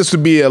figured this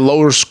would be a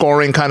lower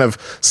scoring kind of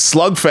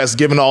slugfest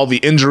given all the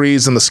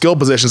injuries and the skill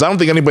positions. I don't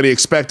think anybody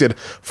expected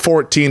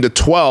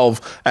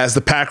 14-12 as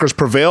the Packers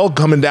prevailed,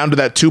 coming down to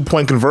that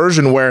 2-point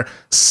conversion where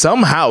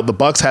somehow the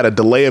Bucs had a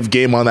delay of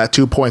game on that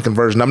 2-point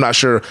conversion. I'm not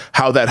sure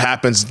how that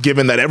happens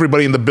given that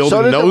everybody in the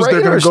building knows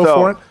they're going to go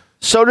for it.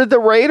 So did the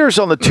Raiders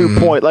on the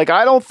 2-point. Like,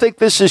 I don't think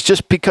this is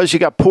just because you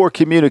got poor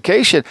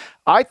communication.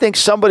 I think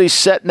somebody's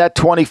setting that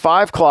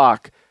 25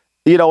 clock,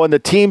 and the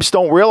teams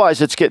don't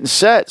realize it's getting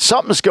set.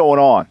 Something's going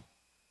on.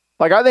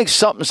 Like, I think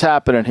something's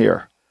happening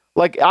here.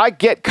 Like, I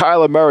get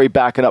Kyler Murray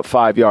backing up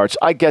 5 yards.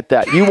 I get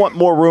that. You want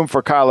more room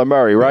for Kyler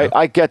Murray, right? Yeah.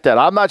 I get that.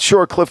 I'm not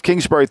sure Cliff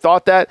Kingsbury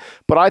thought that,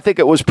 but I think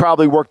it was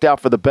probably worked out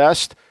for the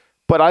best.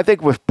 But I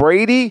think with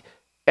Brady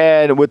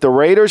and with the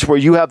Raiders, where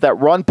you have that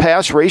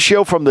run-pass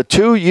ratio from the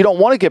two, you don't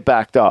want to get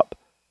backed up.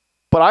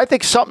 But I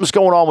think something's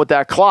going on with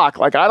that clock.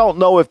 Like, I don't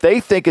know if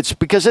they think it's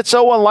because it's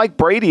so unlike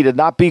Brady to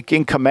not be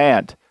in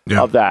command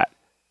of that.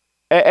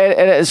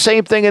 And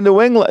same thing in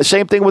New England.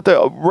 Same thing with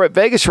the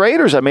Vegas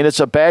Raiders. I mean, it's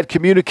a bad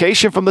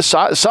communication from the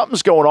side.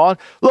 Something's going on.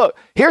 Look,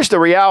 here's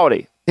the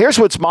reality. Here's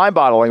what's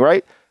mind-boggling,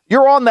 right?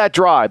 You're on that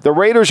drive. The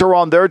Raiders are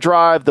on their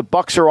drive. The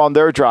Bucs are on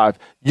their drive.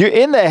 You're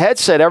in the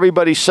headset.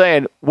 Everybody's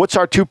saying, "What's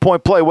our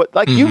 2-point play?"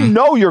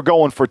 You're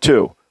going for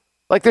 2.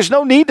 Like, there's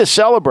no need to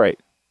celebrate,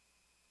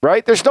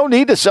 right? There's no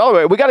need to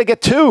celebrate. We got to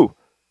get 2.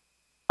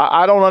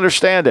 I don't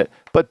understand it.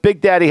 But Big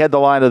Daddy had the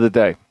line of the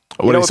day.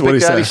 What did Big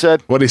Daddy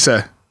said? What did he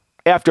say?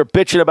 After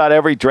bitching about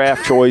every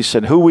draft choice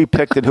and who we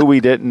picked and who we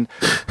didn't,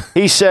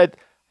 he said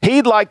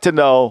he'd like to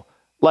know,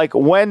 like,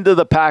 when do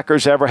the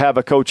Packers ever have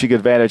a coaching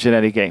advantage in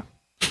any game?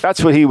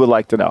 That's what he would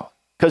like to know,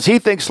 because he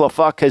thinks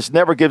LaFleur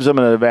never gives him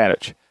an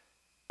advantage,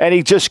 and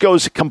he just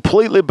goes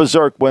completely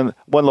berserk when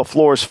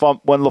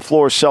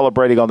LaFleur is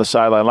celebrating on the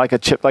sideline like a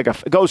chip,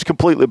 goes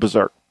completely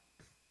berserk.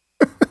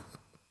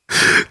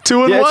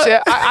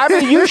 2-1. I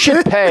mean, you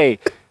should pay.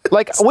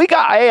 Like,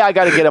 I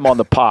got to get him on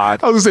the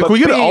pod. I was going to say, can we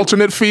get an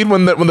alternate feed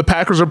when the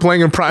Packers are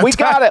playing in prime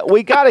time?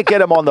 We got to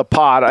get him on the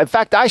pod. In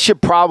fact, I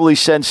should probably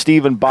send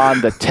Stephen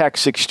Bond the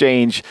text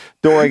exchange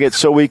during it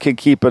so we can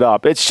keep it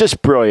up. It's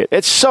just brilliant.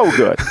 It's so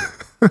good.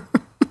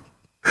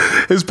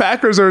 His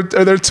Packers they're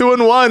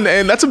 2-1,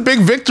 and that's a big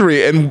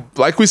victory. And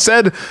like we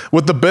said,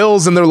 with the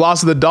Bills and their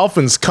loss to the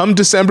Dolphins, come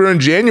December and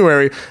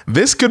January,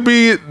 this could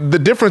be the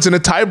difference in a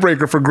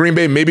tiebreaker for Green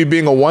Bay, maybe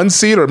being a 1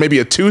 seed or maybe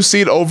a 2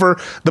 seed over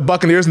the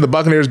Buccaneers, and the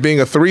Buccaneers being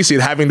a 3 seed,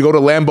 having to go to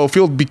Lambeau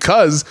Field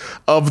because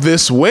of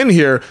this win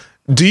here.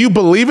 Do you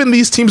believe in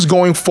these teams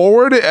going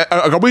forward?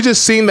 Are we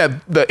just seeing that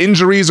the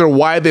injuries are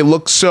why they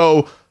look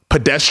so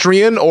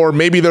pedestrian, or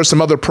maybe there's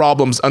some other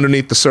problems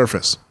underneath the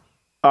surface?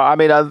 I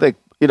think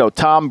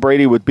Tom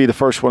Brady would be the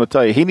first one to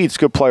tell you he needs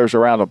good players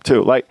around him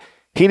too. Like,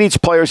 he needs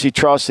players he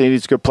trusts, and he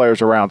needs good players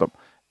around him.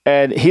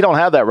 And he don't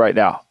have that right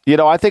now.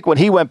 I think when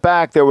he went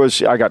back,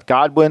 I got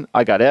Godwin,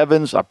 I got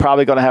Evans, I'm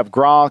probably going to have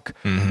Gronk.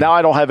 Mm-hmm. Now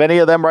I don't have any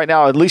of them right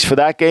now, at least for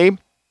that game.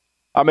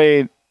 I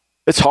mean,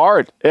 it's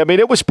hard. I mean,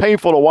 it was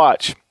painful to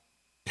watch.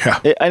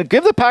 Yeah. And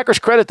give the Packers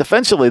credit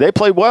defensively. They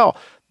played well.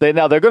 They're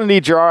going to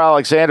need Jair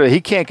Alexander.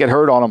 He can't get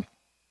hurt on them.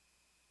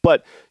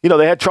 But,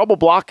 they had trouble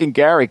blocking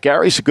Gary.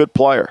 Gary's a good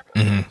player.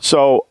 Mm-hmm.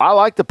 So I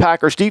like the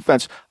Packers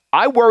defense.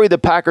 I worry the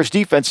Packers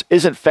defense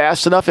isn't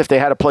fast enough if they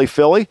had to play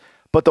Philly.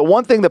 But the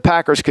one thing the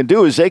Packers can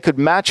do is they could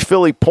match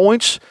Philly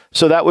points.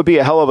 So that would be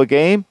a hell of a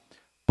game.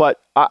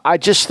 But I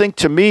just think,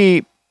 to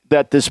me,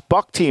 that this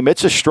Buck team,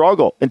 it's a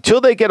struggle.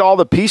 Until they get all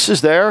the pieces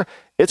there,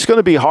 it's going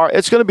to be hard.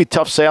 It's going to be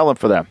tough sailing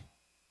for them.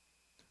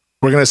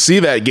 We're going to see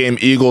that game,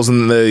 Eagles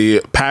and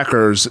the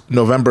Packers,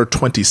 November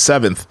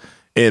 27th.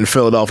 In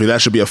Philadelphia.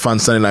 That should be a fun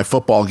Sunday Night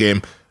Football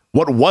game.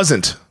 What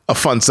wasn't a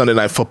fun Sunday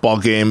night football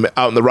game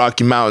out in the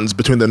Rocky Mountains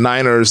between the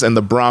Niners and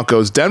the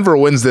Broncos. Denver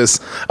wins this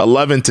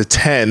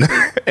 11-10,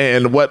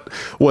 and what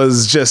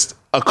was just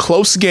a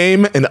close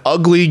game, an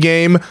ugly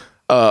game,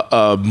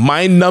 a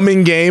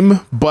mind-numbing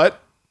game,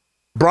 but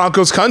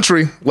Broncos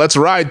country, let's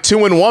ride.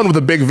 2-1 with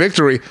a big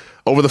victory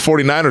over the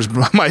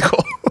 49ers,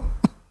 Michael.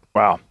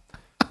 Wow.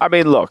 I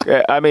mean, look,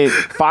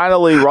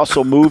 finally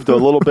Russell moved a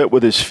little bit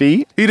with his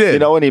feet. He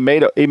did. And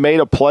he made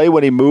a play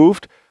when he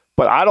moved,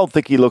 but I don't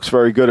think he looks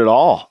very good at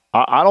all.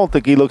 I don't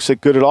think he looks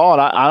good at all,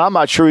 and I'm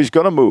not sure he's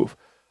going to move.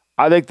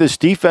 I think this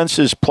defense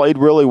has played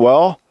really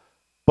well,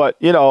 but,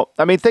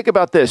 think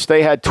about this.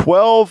 They had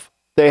 12,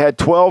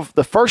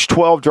 the first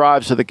 12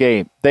 drives of the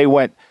game. They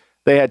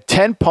had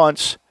 10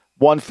 punts,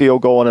 1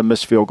 field goal, and a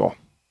missed field goal.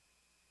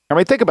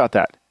 Think about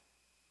that.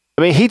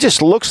 He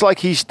just looks like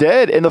he's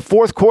dead. In the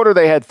fourth quarter,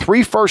 they had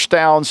 3 first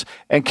downs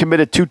and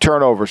committed 2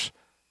 turnovers,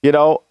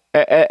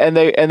 and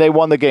they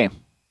won the game.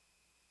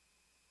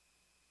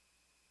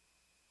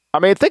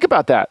 Think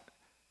about that.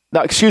 No,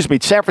 excuse me,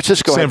 San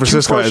Francisco had 2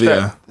 first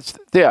downs.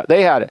 Yeah,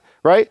 they had it,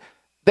 right?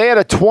 They had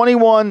a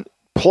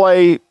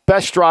 21-play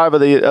best drive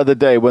of the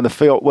day when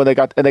they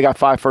got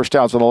 5 first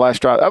downs on the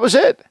last drive. That was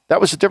it.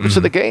 That was the difference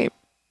of the game.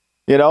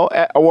 And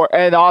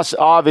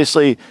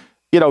obviously,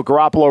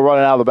 Garoppolo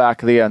running out of the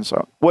back of the end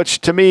zone,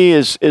 which to me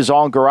is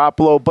on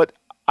Garoppolo, but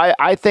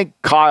I think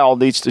Kyle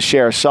needs to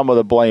share some of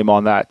the blame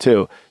on that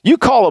too. You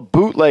call a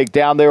bootleg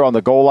down there on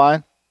the goal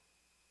line.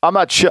 I'm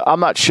not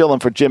shilling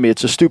for Jimmy.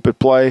 It's a stupid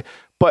play.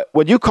 But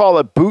when you call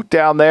a boot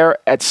down there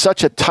at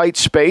such a tight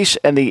space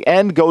and the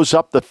end goes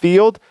up the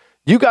field,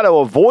 you got to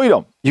avoid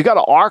them. You got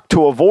to arc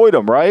to avoid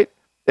them, right?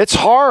 It's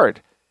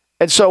hard.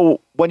 And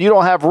so when you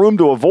don't have room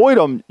to avoid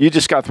them, you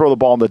just got to throw the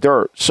ball in the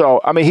dirt. So,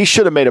 he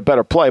should have made a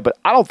better play, but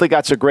I don't think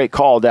that's a great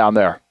call down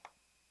there.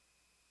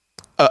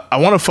 I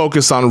want to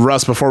focus on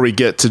Russ before we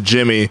get to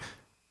Jimmy.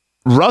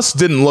 Russ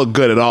didn't look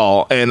good at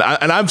all, and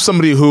I'm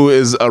somebody who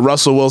is a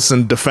Russell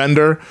Wilson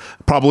defender.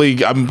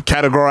 Probably I'm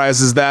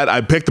categorized as that.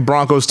 I picked the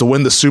Broncos to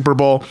win the Super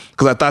Bowl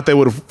because I thought they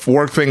would have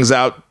worked things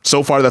out.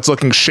 So far, that's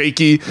looking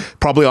shaky,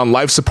 probably on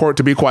life support,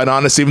 to be quite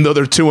honest, even though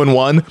they're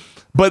 2-1.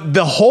 But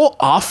the whole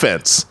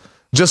offense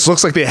just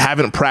looks like they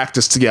haven't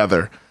practiced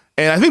together.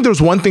 And I think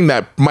there's one thing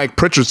that Mike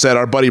Pritchard said,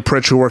 our buddy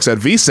Pritch, who works at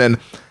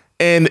VSiN,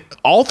 and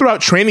all throughout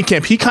training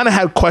camp, he kind of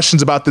had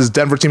questions about this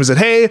Denver team. He said,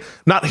 hey,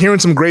 not hearing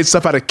some great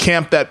stuff out of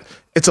camp, that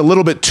it's a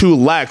little bit too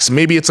lax.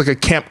 Maybe it's like a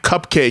camp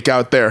cupcake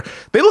out there.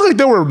 They look like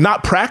they were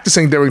not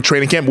practicing during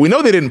training camp. We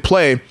know they didn't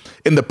play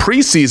in the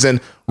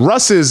preseason.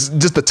 Russ is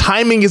just, the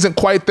timing isn't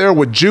quite there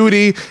with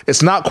Judy.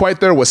 It's not quite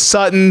there with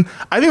Sutton.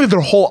 I think that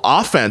their whole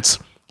offense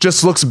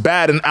just looks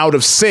bad and out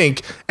of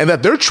sync, and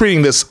that they're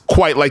treating this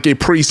quite like a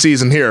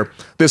preseason here.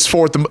 These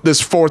 4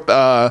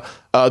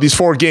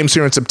 games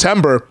here in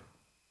September.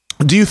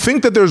 Do you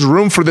think that there's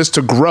room for this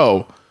to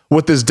grow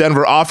with this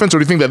Denver offense, or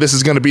do you think that this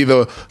is going to be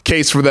the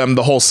case for them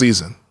the whole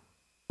season?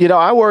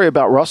 I worry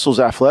about Russell's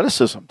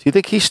athleticism. Do you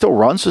think he still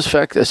runs as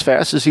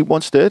fast as he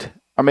once did?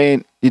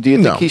 Do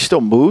you think he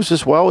still moves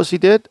as well as he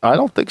did? I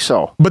don't think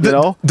so. But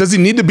does he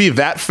need to be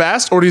that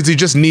fast, or does he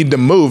just need to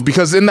move?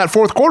 Because in that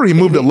fourth quarter, he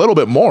moved a little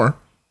bit more.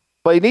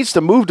 But he needs to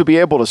move to be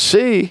able to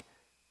see.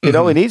 He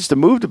needs to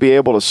move to be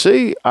able to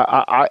see.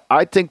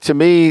 I think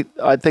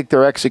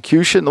their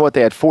execution,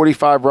 they had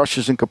 45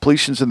 rushes and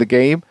completions in the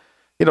game.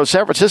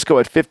 San Francisco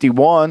had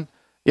 51.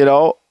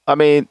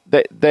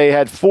 They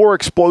had 4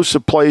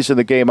 explosive plays in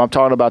the game. I'm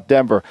talking about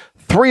Denver.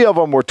 3 of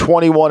them were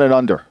 21 and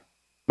under.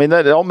 They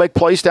don't make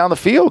plays down the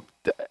field.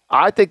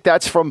 I think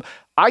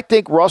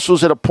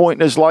Russell's at a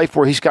point in his life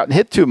where he's gotten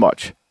hit too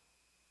much.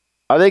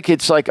 I think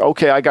it's like,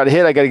 okay, I got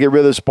hit. I got to get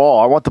rid of this ball.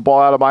 I want the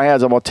ball out of my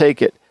hands. I'm going to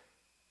take it.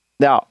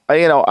 Now,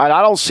 and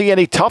I don't see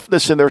any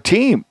toughness in their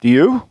team. Do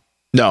you?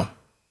 No.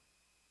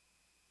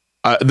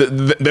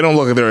 They don't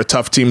look like they're a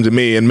tough team to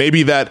me. And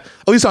maybe that,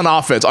 at least on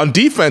offense. On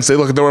defense, they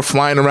look like they were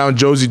flying around.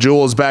 Josie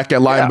Jewell is back at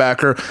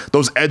linebacker. Yeah.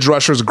 Those edge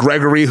rushers,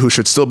 Gregory, who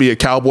should still be a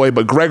Cowboy,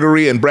 but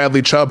Gregory and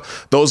Bradley Chubb,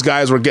 those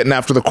guys were getting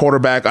after the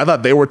quarterback. I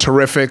thought they were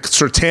terrific.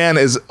 Surtain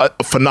is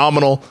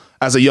phenomenal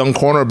as a young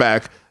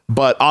cornerback.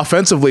 But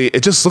offensively,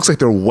 it just looks like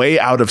they're way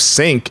out of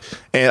sync.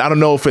 And I don't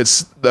know if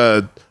it's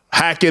the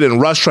Hackett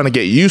and Russ trying to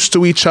get used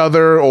to each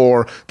other,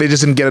 or they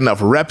just didn't get enough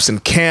reps in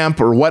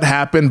camp, or what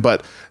happened,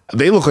 but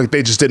they look like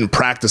they just didn't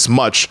practice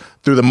much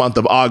through the month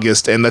of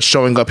August, and that's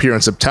showing up here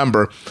in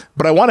September.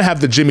 But I want to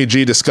have the Jimmy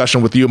G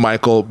discussion with you,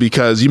 Michael,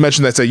 because you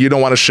mentioned that you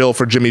don't want to shill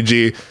for Jimmy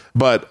G,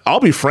 but I'll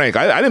be frank,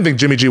 I didn't think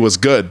Jimmy G was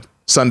good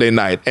Sunday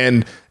night.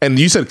 And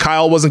you said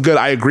Kyle wasn't good.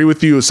 I agree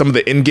with you. Some of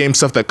the in-game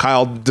stuff that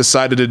Kyle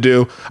decided to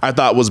do, I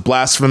thought was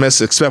blasphemous,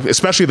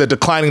 especially the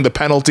declining the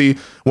penalty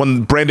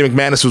when Brandon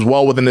McManus was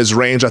well within his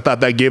range. I thought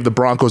that gave the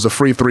Broncos a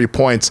free 3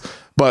 points.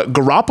 But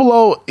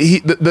Garoppolo,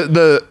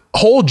 the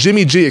whole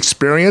Jimmy G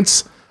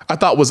experience, I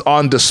thought was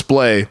on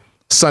display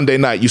Sunday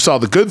night. You saw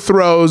the good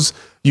throws.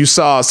 You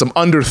saw some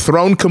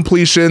underthrown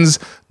completions,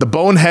 the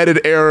boneheaded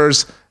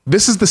errors.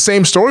 This is the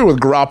same story with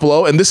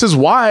Garoppolo, and this is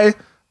why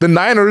the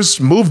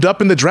Niners moved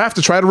up in the draft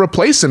to try to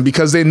replace him,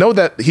 because they know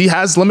that he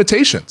has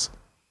limitations.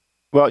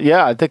 Well,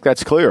 yeah, I think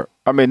that's clear.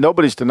 I mean,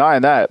 nobody's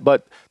denying that.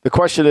 But the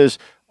question is,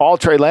 all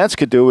Trey Lance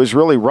could do is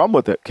really run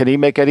with it. Can he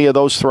make any of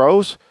those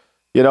throws?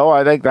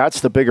 I think that's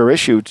the bigger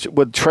issue.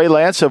 Would Trey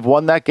Lance have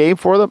won that game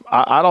for them?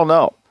 I don't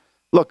know.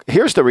 Look,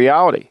 here's the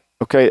reality,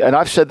 okay? And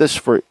I've said this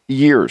for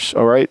years,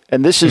 all right?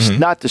 And this is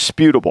not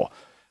disputable.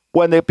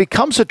 When it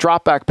becomes a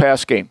drop-back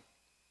pass game,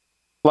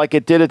 like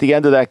it did at the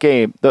end of that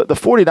game, the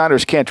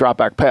 49ers can't drop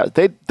back pass.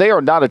 They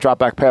are not a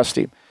drop-back pass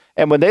team.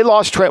 And when they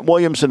lost Trent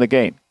Williams in the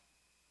game,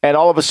 and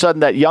all of a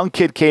sudden that young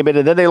kid came in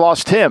and then they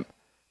lost him,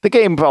 the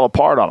game fell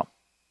apart on them.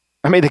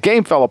 The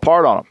game fell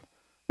apart on them.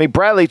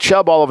 Bradley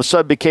Chubb all of a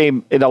sudden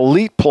became an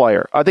elite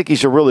player. I think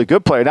he's a really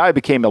good player. Now he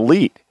became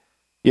elite,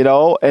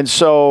 And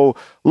so,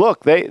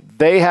 look,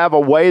 they have a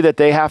way that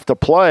they have to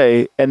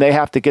play, and they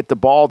have to get the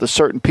ball to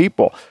certain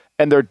people.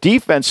 And their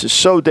defense is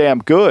so damn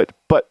good.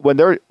 But when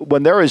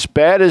they're as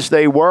bad as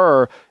they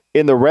were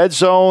in the red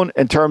zone,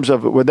 in terms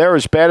of when they're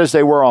as bad as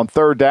they were on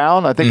third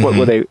down, I think what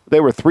were they? They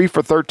were 3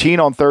 for 13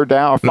 on third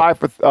down, or 5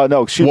 for 1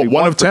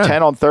 of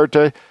 10 on third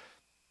down.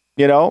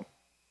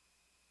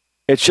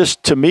 It's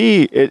just, to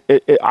me,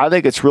 I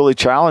think it's really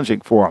challenging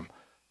for him.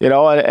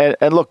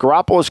 And look,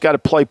 Garoppolo's got to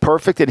play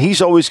perfect, and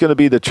he's always going to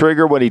be the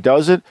trigger when he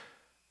does it.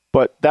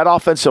 But that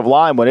offensive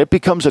line, when it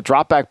becomes a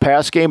drop-back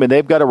pass game and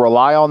they've got to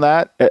rely on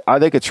that, I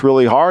think it's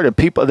really hard. And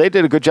they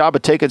did a good job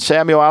of taking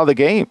Samuel out of the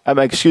game.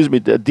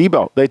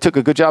 Debo. They took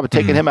a good job of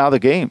taking him out of the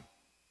game.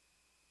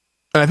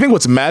 And I think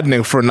what's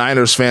maddening for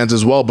Niners fans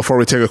as well, before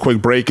we take a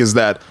quick break, is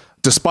that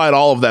despite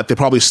all of that, they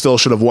probably still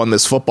should have won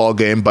this football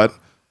game. But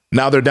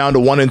now they're down to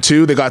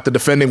 1-2. They got the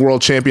defending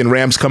world champion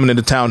Rams coming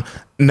into town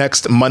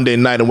next Monday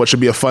night in what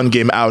should be a fun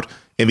game out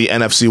in the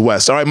NFC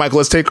West. All right, Michael,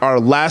 let's take our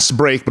last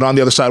break, but on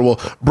the other side, we'll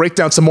break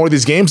down some more of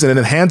these games and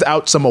then hand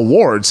out some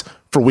awards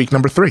for week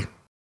number 3.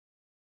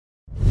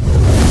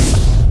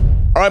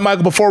 All right,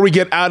 Michael, before we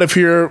get out of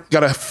here,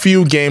 got a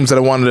few games that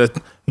I wanted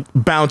to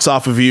bounce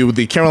off of you.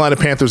 The Carolina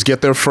Panthers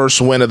get their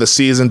first win of the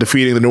season,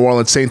 defeating the New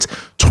Orleans Saints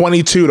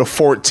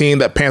 22-14.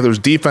 That Panthers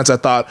defense, I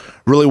thought,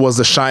 really was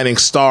the shining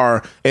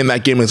star in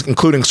that game,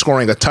 including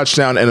scoring a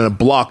touchdown and a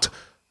blocked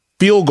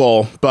field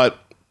goal. But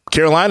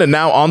Carolina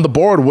now on the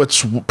board,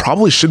 which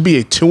probably should be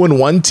a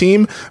 2-1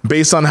 team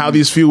based on how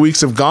these few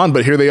weeks have gone.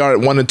 But here they are at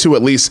 1-2,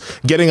 at least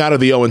getting out of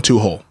the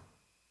 0-2 hole.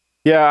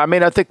 Yeah,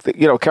 I think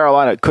that,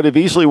 Carolina could have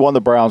easily won the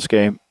Browns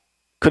game,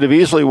 could have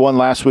easily won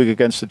last week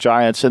against the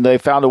Giants, and they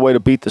found a way to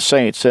beat the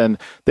Saints. And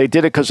they did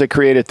it because they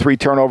created 3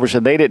 turnovers,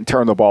 and they didn't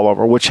turn the ball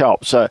over, which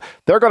helps.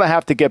 They're going to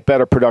have to get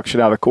better production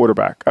out of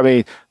quarterback.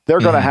 They're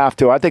going to have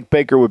to. I think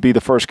Baker would be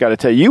the first guy to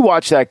tell you. You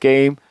watch that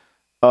game.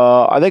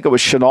 I think it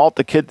was Chenault,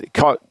 the kid,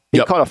 caught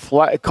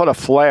a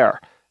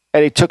flare,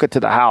 and he took it to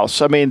the house.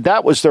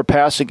 That was their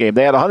passing game.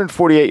 They had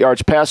 148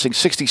 yards passing.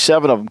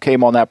 67 of them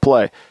came on that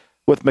play.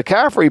 With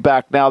McCaffrey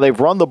back now, they've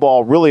run the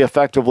ball really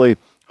effectively.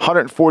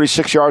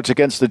 146 yards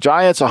against the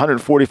Giants,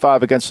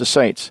 145 against the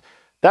Saints.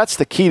 That's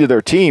the key to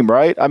their team,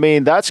 right?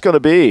 That's going to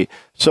be.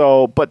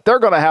 So, but they're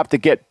going to have to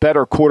get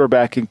better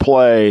quarterbacking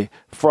play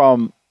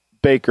from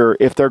Baker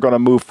if they're going to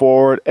move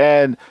forward.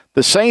 And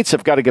the Saints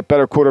have got to get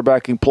better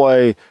quarterbacking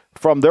play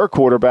from their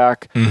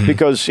quarterback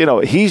because,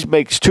 he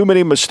makes too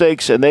many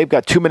mistakes and they've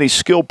got too many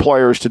skilled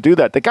players to do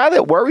that. The guy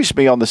that worries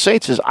me on the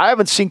Saints is I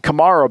haven't seen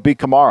Kamara be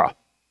Kamara.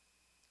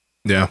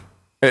 Yeah.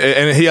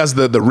 And he has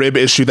the rib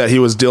issue that he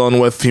was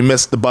dealing with. He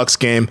missed the Bucs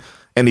game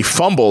and he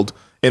fumbled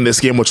in this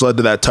game, which led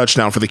to that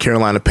touchdown for the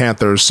Carolina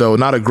Panthers. So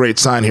not a great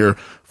sign here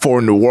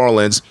for New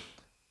Orleans.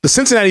 The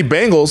Cincinnati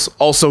Bengals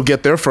also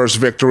get their first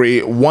victory.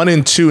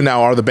 1-2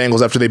 now are the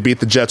Bengals after they beat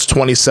the Jets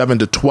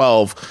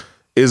 27-12.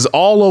 Is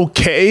all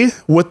okay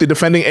with the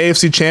defending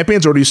AFC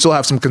champions, or do you still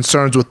have some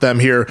concerns with them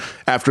here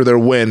after their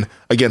win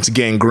against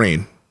Gang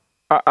Green?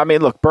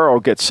 Look, Burrow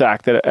gets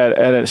sacked at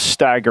a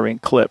staggering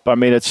clip.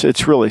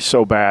 It's really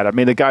so bad.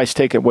 The guy's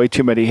taking way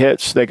too many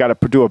hits. They got to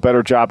do a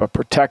better job of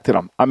protecting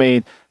him.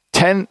 Almost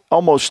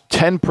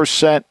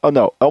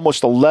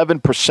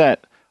 11%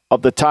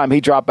 of the time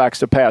he drop backs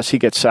to pass, he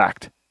gets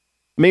sacked.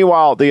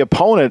 Meanwhile, the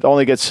opponent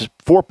only gets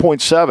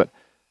 4.7.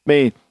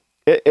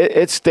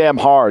 It's damn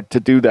hard to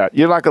do that.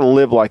 You're not going to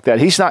live like that.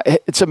 He's not.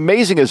 It's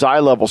amazing his eye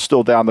level's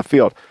still down the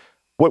field.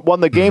 What won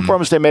the game for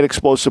him is they made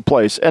explosive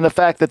plays. And the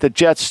fact that the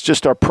Jets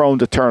just are prone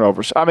to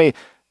turnovers. The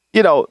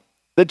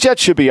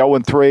Jets should be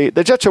 0-3.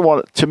 The Jets are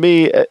one, to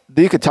me,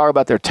 you could talk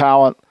about their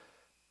talent.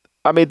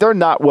 They're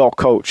not well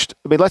coached.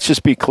 Let's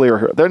just be clear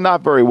here. They're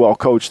not very well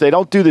coached. They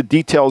don't do the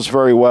details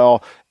very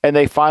well, and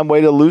they find a way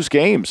to lose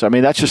games.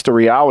 That's just the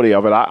reality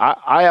of it.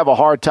 I have a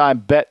hard time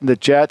betting the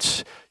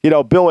Jets.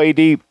 Bill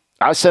A.D.,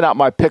 I sent out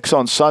my picks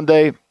on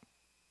Sunday.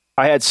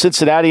 I had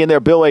Cincinnati in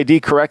there. Bill A.D.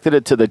 corrected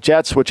it to the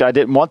Jets, which I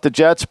didn't want the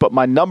Jets, but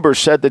my numbers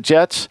said the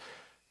Jets,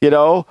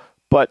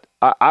 But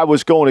I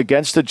was going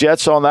against the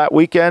Jets on that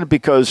weekend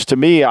because, to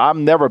me,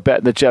 I'm never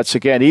betting the Jets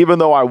again. Even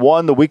though I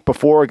won the week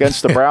before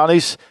against the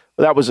Brownies,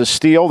 that was a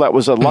steal. That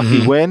was a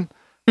lucky win.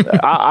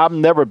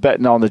 I'm never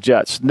betting on the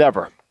Jets.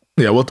 Never.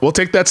 Yeah, we'll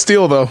take that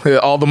steal, though.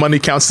 All the money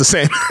counts the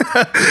same.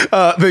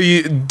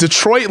 The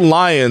Detroit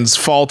Lions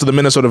fall to the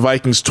Minnesota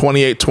Vikings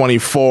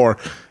 28-24.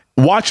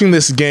 watching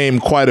this game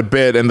quite a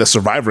bit and the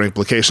survivor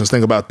implications,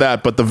 think about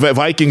that. But the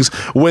Vikings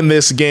win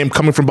this game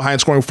coming from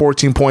behind, scoring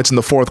 14 points in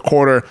the fourth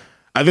quarter.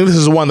 I think this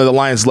is one that the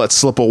Lions let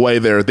slip away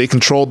there. They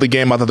controlled the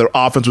game. I thought their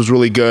offense was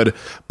really good,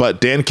 but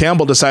Dan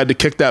Campbell decided to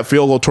kick that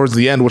field goal towards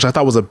the end, which I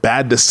thought was a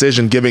bad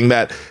decision, given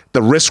that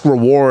the risk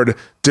reward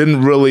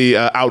didn't really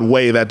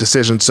outweigh that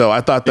decision. So I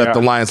thought that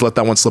the Lions let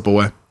that one slip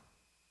away.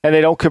 And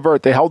they don't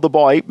convert. They held the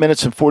ball 8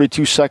 minutes and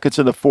 42 seconds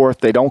in the fourth.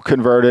 They don't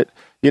convert it.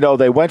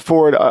 They went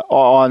for it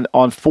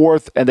on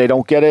fourth, and they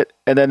don't get it.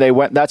 And then they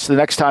went. That's the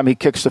next time he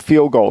kicks the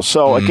field goal.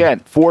 So again,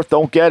 fourth,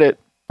 don't get it.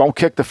 Don't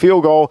kick the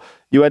field goal.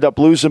 You end up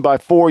losing by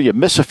 4. You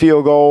miss a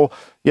field goal.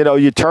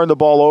 You turn the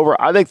ball over.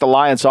 I think the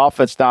Lions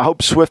offense, now I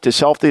hope Swift is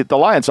healthy. The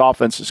Lions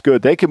offense is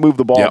good. They can move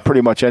the ball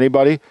pretty much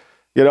anybody,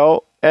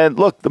 And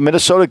look, the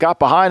Minnesota got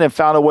behind and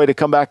found a way to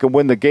come back and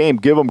win the game.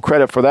 Give them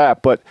credit for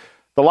that. But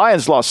the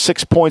Lions lost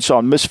 6 points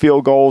on missed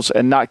field goals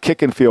and not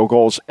kicking field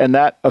goals. And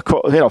that,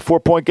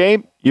 4-point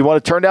game, you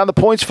want to turn down the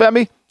points,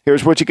 Femi?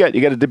 Here's what you get.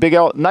 You get a big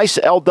nice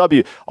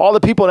LW. All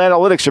the people in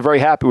analytics are very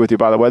happy with you,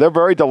 by the way. They're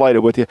very delighted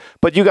with you.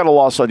 But you got a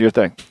loss on your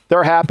thing.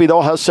 They're happy.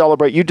 They'll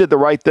celebrate. You did the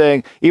right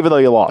thing, even though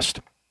you lost.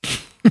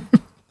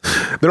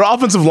 Their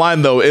offensive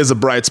line, though, is a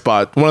bright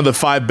spot. One of the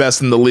 5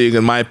 best in the league,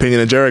 in my opinion.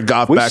 And Jared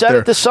Goff back there. We said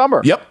it this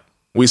summer. Yep,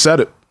 we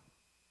said it.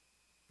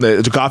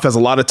 Goff has a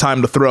lot of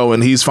time to throw,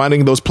 and he's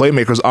finding those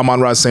playmakers.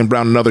 Amon-Ra St.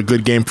 Brown, another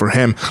good game for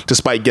him,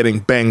 despite getting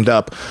banged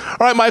up. All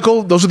right,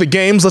 Michael, those are the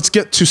games. Let's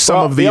get to some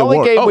of the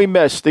awards. The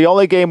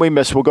only game we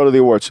missed, we'll go to the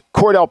awards.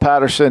 Cordell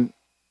Patterson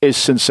is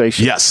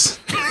sensational. Yes.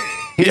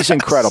 He's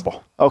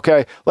incredible.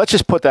 Okay? Let's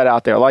just put that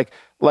out there. Like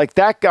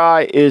that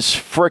guy is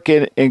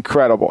freaking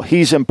incredible.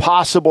 He's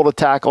impossible to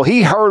tackle.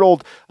 He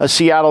hurdled a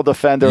Seattle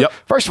defender. Yep.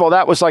 First of all,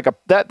 that was like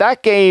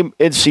that game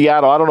in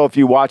Seattle. I don't know if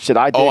you watched it.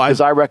 I did because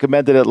I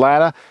recommended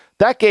Atlanta.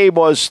 That game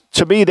was,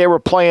 to me, they were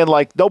playing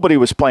like nobody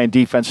was playing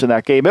defense in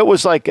that game. It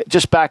was like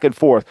just back and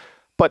forth.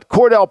 But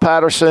Cordell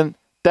Patterson,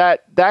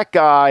 that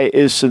guy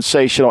is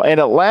sensational. And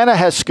Atlanta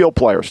has skill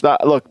players. Now,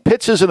 look,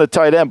 Pitts isn't a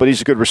tight end, but he's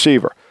a good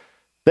receiver.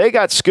 They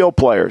got skill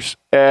players.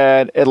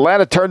 And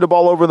Atlanta turned the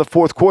ball over in the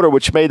fourth quarter,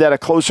 which made that a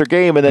closer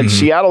game. And then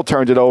Seattle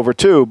turned it over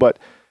too. But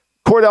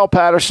Cordell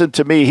Patterson,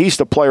 to me, he's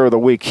the player of the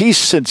week. He's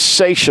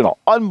sensational.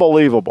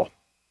 Unbelievable.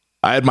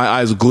 I had my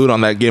eyes glued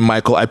on that game,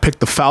 Michael. I picked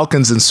the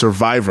Falcons in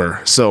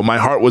Survivor, so my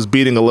heart was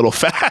beating a little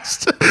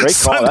fast. Great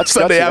call. That's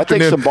Sunday gutsy. Afternoon. That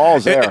takes some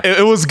balls there.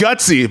 It was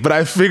gutsy, but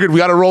I figured we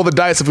got to roll the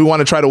dice if we want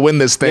to try to win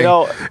this thing.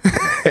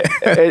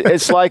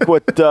 It's like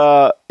what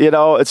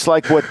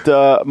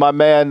my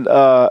man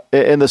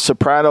in The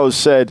Sopranos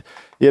said.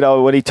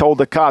 When he told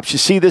the cops, "You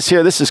see this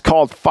here? This is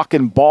called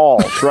fucking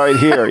balls, right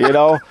here."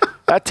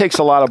 That takes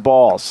a lot of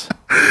balls.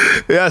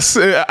 Yes,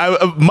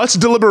 much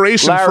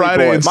deliberation Larry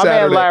Friday Boy. and My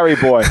Saturday. Man Larry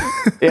Boy.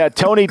 Yeah,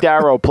 Tony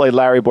Darrow played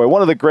Larry Boy,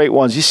 one of the great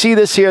ones. You see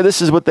this here?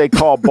 This is what they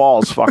call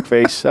balls,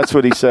 fuckface. That's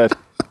what he said.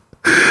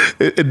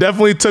 It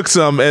definitely took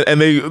some, and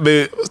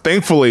they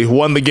thankfully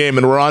won the game,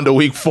 and we're on to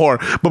week 4.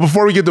 But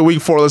before we get to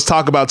week 4, let's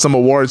talk about some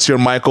awards here,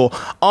 Michael.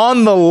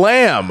 On the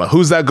Lamb,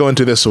 who's that going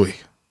to this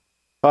week?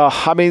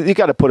 You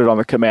got to put it on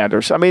the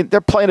Commanders.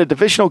 They're playing a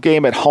divisional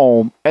game at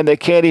home, and they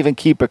can't even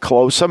keep it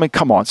close.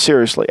 Come on,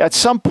 seriously. At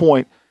some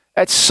point,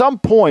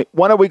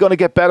 when are we going to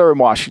get better in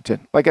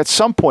Washington? Like, at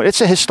some point. It's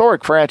a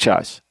historic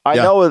franchise. I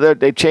know that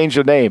they changed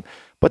their name.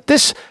 But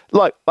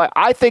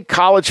I think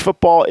college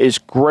football is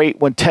great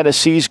when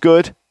Tennessee's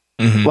good.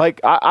 Mm-hmm.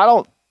 I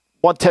don't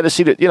want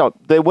Tennessee to,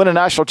 they win a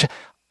national championship.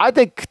 I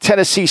think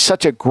Tennessee's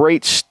such a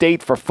great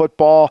state for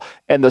football,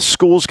 and the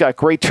school's got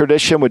great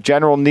tradition with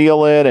General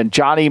Nealon and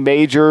Johnny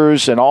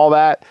Majors and all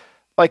that.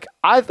 The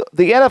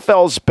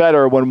NFL's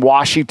better when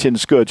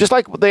Washington's good, just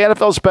like the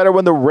NFL's better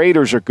when the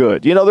Raiders are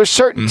good. There's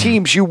certain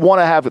teams you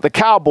want to have. The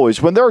Cowboys,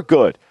 when they're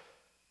good.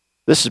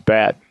 This is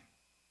bad.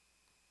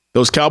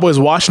 Those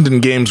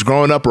Cowboys-Washington games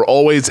growing up were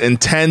always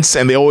intense,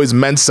 and they always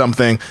meant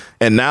something.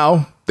 And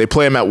now they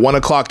play them at 1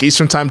 o'clock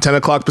Eastern time, 10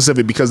 o'clock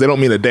Pacific, because they don't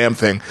mean a damn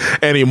thing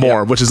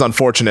anymore, which is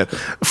unfortunate.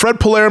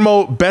 Fred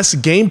Palermo,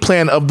 best game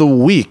plan of the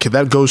week.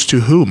 That goes to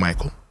who,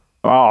 Michael?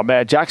 Oh,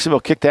 man, Jacksonville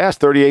kicked ass,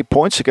 38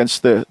 points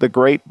against the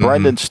great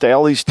Brendan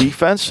Staley's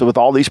defense with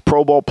all these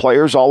Pro Bowl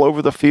players all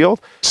over the field.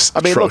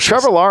 Look,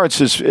 Trevor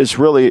Lawrence is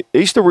really,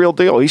 he's the real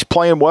deal. He's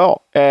playing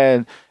well.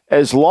 And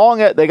as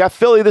long as they got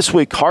Philly this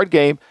week, hard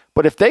game,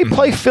 but if they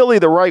play Philly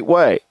the right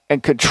way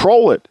and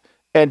control it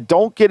and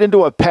don't get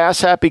into a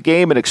pass-happy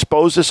game and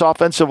expose this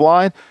offensive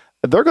line,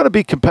 they're going to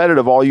be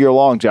competitive all year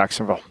long,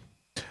 Jacksonville.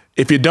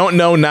 If you don't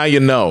know, now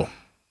you know.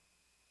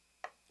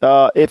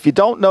 If you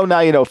don't know, now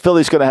you know.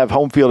 Philly's going to have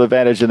home field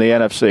advantage in the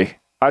NFC.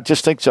 I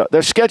just think so.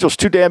 Their schedule's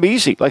too damn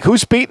easy.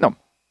 Who's beating them?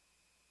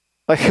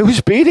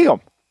 Who's beating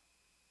them?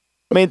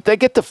 They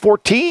get to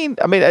 14.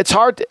 It's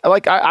hard.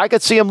 I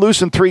could see them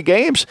losing 3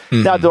 games.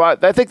 Mm-hmm. Now, do I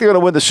think they're going to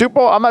win the Super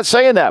Bowl? I'm not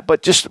saying that.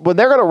 But just when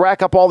they're going to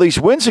rack up all these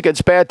wins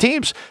against bad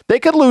teams, they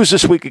could lose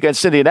this week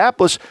against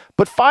Indianapolis.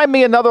 But find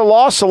me another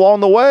loss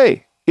along the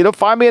way.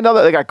 Find me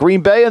another. They got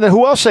Green Bay, and then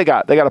who else they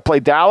got? They got to play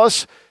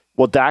Dallas.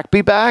 Will Dak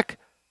be back?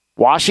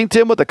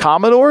 Washington with the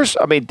Commodores?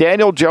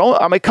 Daniel Jones?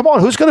 Come on.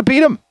 Who's going to beat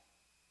them?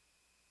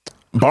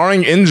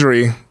 barring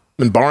injury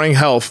and barring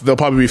health, they'll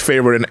probably be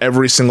favored in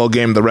every single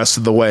game the rest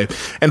of the way.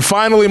 And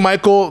finally,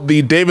 Michael,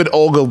 the David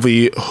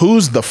Ogilvy,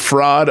 who's the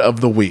fraud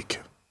of the week?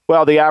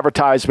 Well, the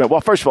advertisement.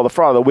 Well, first of all, the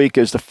fraud of the week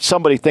is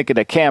somebody thinking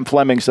that Cam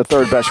Fleming's the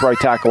third best right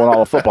tackle in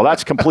all of football.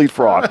 That's complete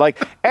fraud. Like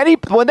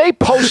when they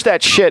post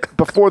that shit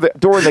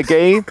during the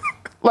game,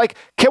 like,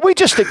 can we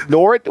just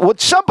ignore it? Would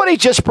somebody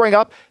just bring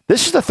up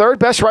this is the third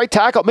best right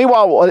tackle?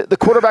 Meanwhile, the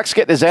quarterback's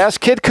getting his ass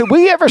kicked. Could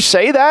we ever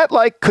say that?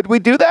 Like, could we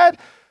do that?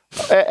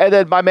 And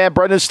then my man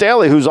Brendan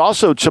Staley, who's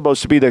also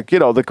supposed to be the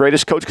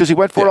greatest coach because he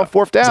went for it on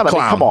fourth down. I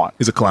mean, come on,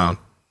 he's a clown.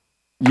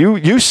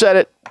 You said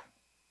it.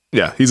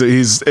 Yeah,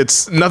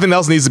 it's nothing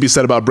else needs to be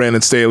said about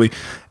Brandon Staley.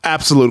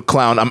 Absolute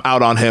clown. I'm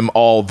out on him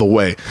all the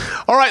way.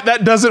 All right,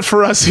 that does it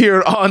for us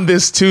here on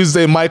this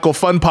Tuesday. Michael,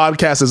 fun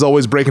podcast as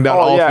always, breaking down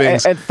all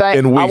things in week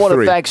 3. I want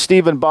to thank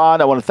Stephen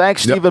Bond. I want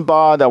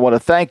to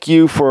thank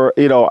you for,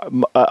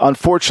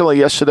 unfortunately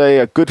yesterday,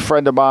 a good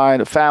friend of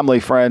mine, a family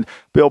friend,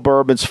 Bill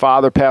Bourbon's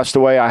father passed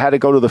away. I had to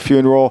go to the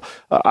funeral.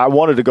 I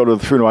wanted to go to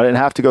the funeral. I didn't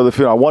have to go to the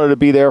funeral. I wanted to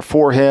be there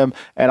for him,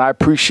 and I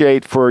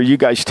appreciate for you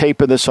guys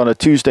taping this on a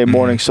Tuesday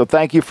morning. So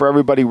thank you for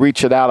everybody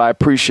reaching out. I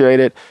appreciate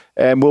it.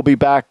 And we'll be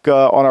back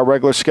on our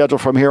regular schedule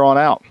from here on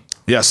out.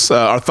 Yes,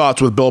 our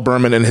thoughts with Bill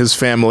Berman and his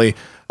family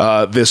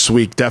this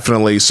week,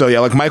 definitely. So, yeah,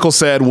 like Michael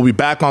said, we'll be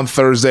back on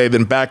Thursday,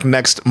 then back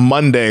next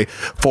Monday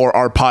for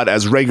our pod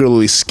as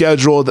regularly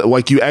scheduled.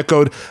 Like you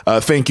echoed,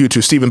 thank you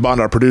to Stephen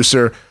Bond, our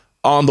producer,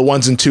 on the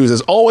ones and twos.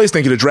 As always,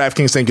 thank you to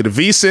DraftKings, thank you to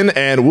VSiN,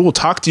 and we will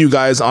talk to you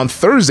guys on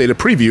Thursday to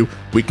preview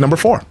week number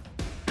 4.